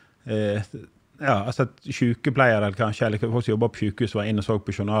altså at sykepleiere eller kanskje, eller folk som jobber på sykehus var inne og så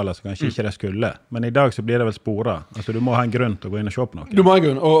på journaler, så kanskje ikke det skulle. Men i dag så blir det vel sporet. Altså du må ha en grunn til å gå inn og se på noe. Du må ha en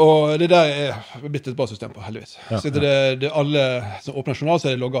grunn, og det der blitt et bra system på, heldigvis. Så det alle som åpner journal,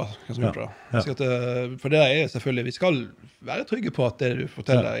 så er det logget som gjør det. Så for det selvfølgelig, vi skal være trygge på at det du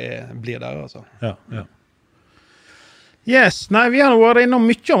forteller blir der, altså. Ja. Yes, nei, vi har vært innom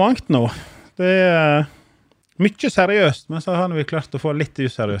mye om mangt nå. Det mye seriøst, men så har vi klart å få litt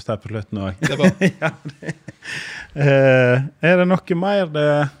useriøst her på slutten også. Det er bra. Det noe mer det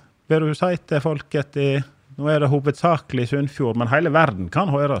vil du si til folket nå det hovedsakelig Sunnfjord, men hele verden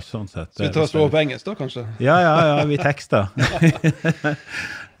kan høres sånn sett. Så vi tar slå på engelsk da, kanskje? Ja, vi tekster.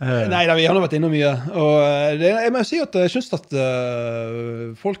 Nei, vi har nå vært innom mye. Og jeg må si at jeg synes at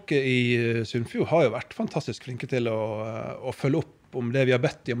folk i Sunnfjord har jo vært fantastisk flinke til å følge opp om det vi har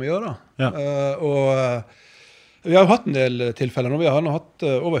bedt dem om å gjøre. Og vi har hatt en del tilfeller. Nå vi har hatt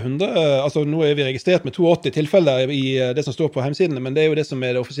over 100, altså nå vi registrert med 82 tilfeller i det som står på hjemsidene, men det er jo det som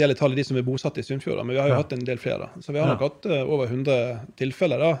det offisielle tallet, de som bosatt i Sunnfjord. Men vi har jo hatt en del flere. Så vi har nok hatt over 100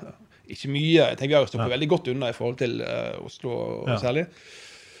 tilfeller da. Ikke mye, jeg tenker vi har stått veldig godt unna i forhold til Oslo og særlig.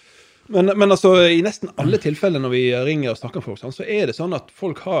 Men altså, i nesten alle tilfeller når vi ringer og snakker med folk, så det sånn at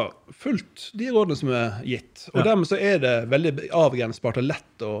folk har fulgt de rådene som gitt. Og dermed så det veldig avgrensbart og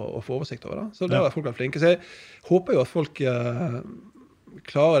lett å få oversikt over det. Så der har folk vært flinke. Så jeg håper jo at folk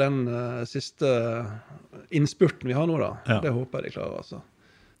klarer den siste innspurten vi har nå da. Det håper jeg de klarer, altså.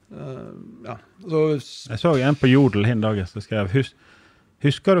 Jeg så en på Jodel hin dagen som skrev,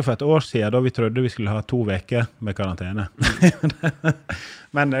 husker du for et år siden da vi trodde vi skulle ha 2 veker med karantene?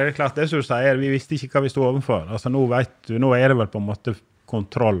 Men det klart, det som du sier, vi visste ikke hva vi stod overfor. Altså nå vet du, nå det vel på en måte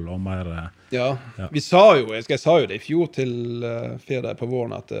kontroll og mer... Vi sa jo, jeg sa jo det i fjor til fredag på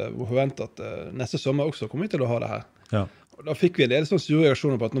våren, at vi forventet at neste sommer også kommer vi til å ha det her. Og da fikk vi en del sånn sure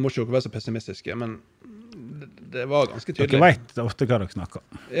reaksjoner på at nå må ikke dere være så pessimistiske, men det var ganske tydelig. Dere vet ofte hva dere snakker om.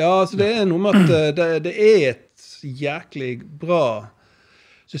 Ja, altså det noe med at det et jæklig bra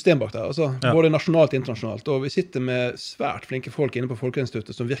system bak der, altså, både nasjonalt og internasjonalt, og vi sitter med svært flinke folk inne på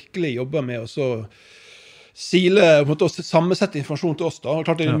Folkeinstituttet som virkelig jobber med å så sile, på en måte, og sammensette informasjon til oss da. Og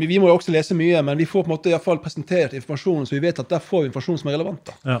klart, vi må jo også lese mye, men vi får på en måte i hvert fall presentert informasjon, så vi vet at der får vi informasjon som relevant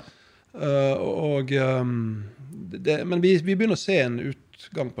da. Men vi begynner å se en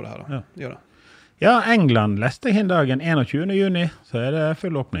utgang på det her da. Gjør det. Ja, England leste jeg hin dagen 21. juni, så det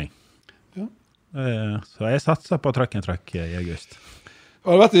full åpning. Så jeg satser på trøkken i august. Det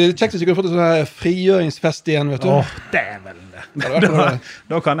hadde vært kjekt hvis vi kunne fått en sånn frigjøringsfest igjen, vet du. Det vel det.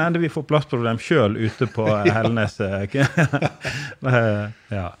 Da kan vi få plassproblem selv ute på Helnes.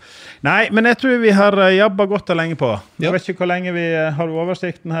 Nei, men jeg tror vi har jobbet godt og lenge på. Jeg vet ikke hvor lenge vi har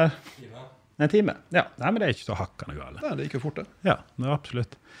oversikten her. En time? Ja, nei, men det ikke så hakkende gale. Nei, det gikk jo fort det. Ja,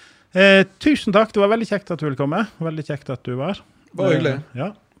 absolutt. Tusen takk, det var veldig kjekt at du ville komme. Veldig kjekt at du var. Bare hyggelig.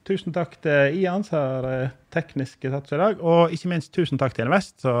 Ja. Tusen takk til Ian, som har teknisk tatt seg I dag, og ikke minst tusen takk til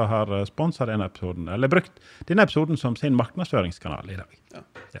Invest, som har sponset denne episoden, eller brukt denne episoden som sin marknadsføringskanal I dag.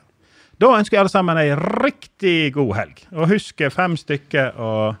 Ja. Da ønsker jeg alle sammen en riktig god helg. Og husk 5 stykker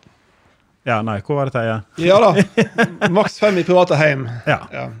og... Ja, nei, hva var det til jeg? Ja da, maks 5 I private heim.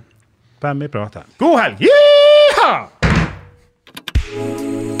 Ja. 5 I private heim. God helg! Yeeha!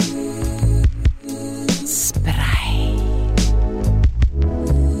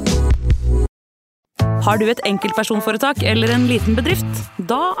 Har du et enkeltpersonforetak eller en liten bedrift?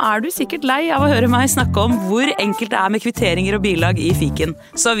 Da du sikkert lei av å høre meg snakke om hvor enkelt det med kvitteringer og bilag I fiken.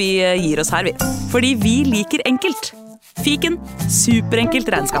 Så vi gir oss her, vi. Fordi vi liker enkelt. Fiken, superenkelt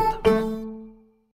regnskap.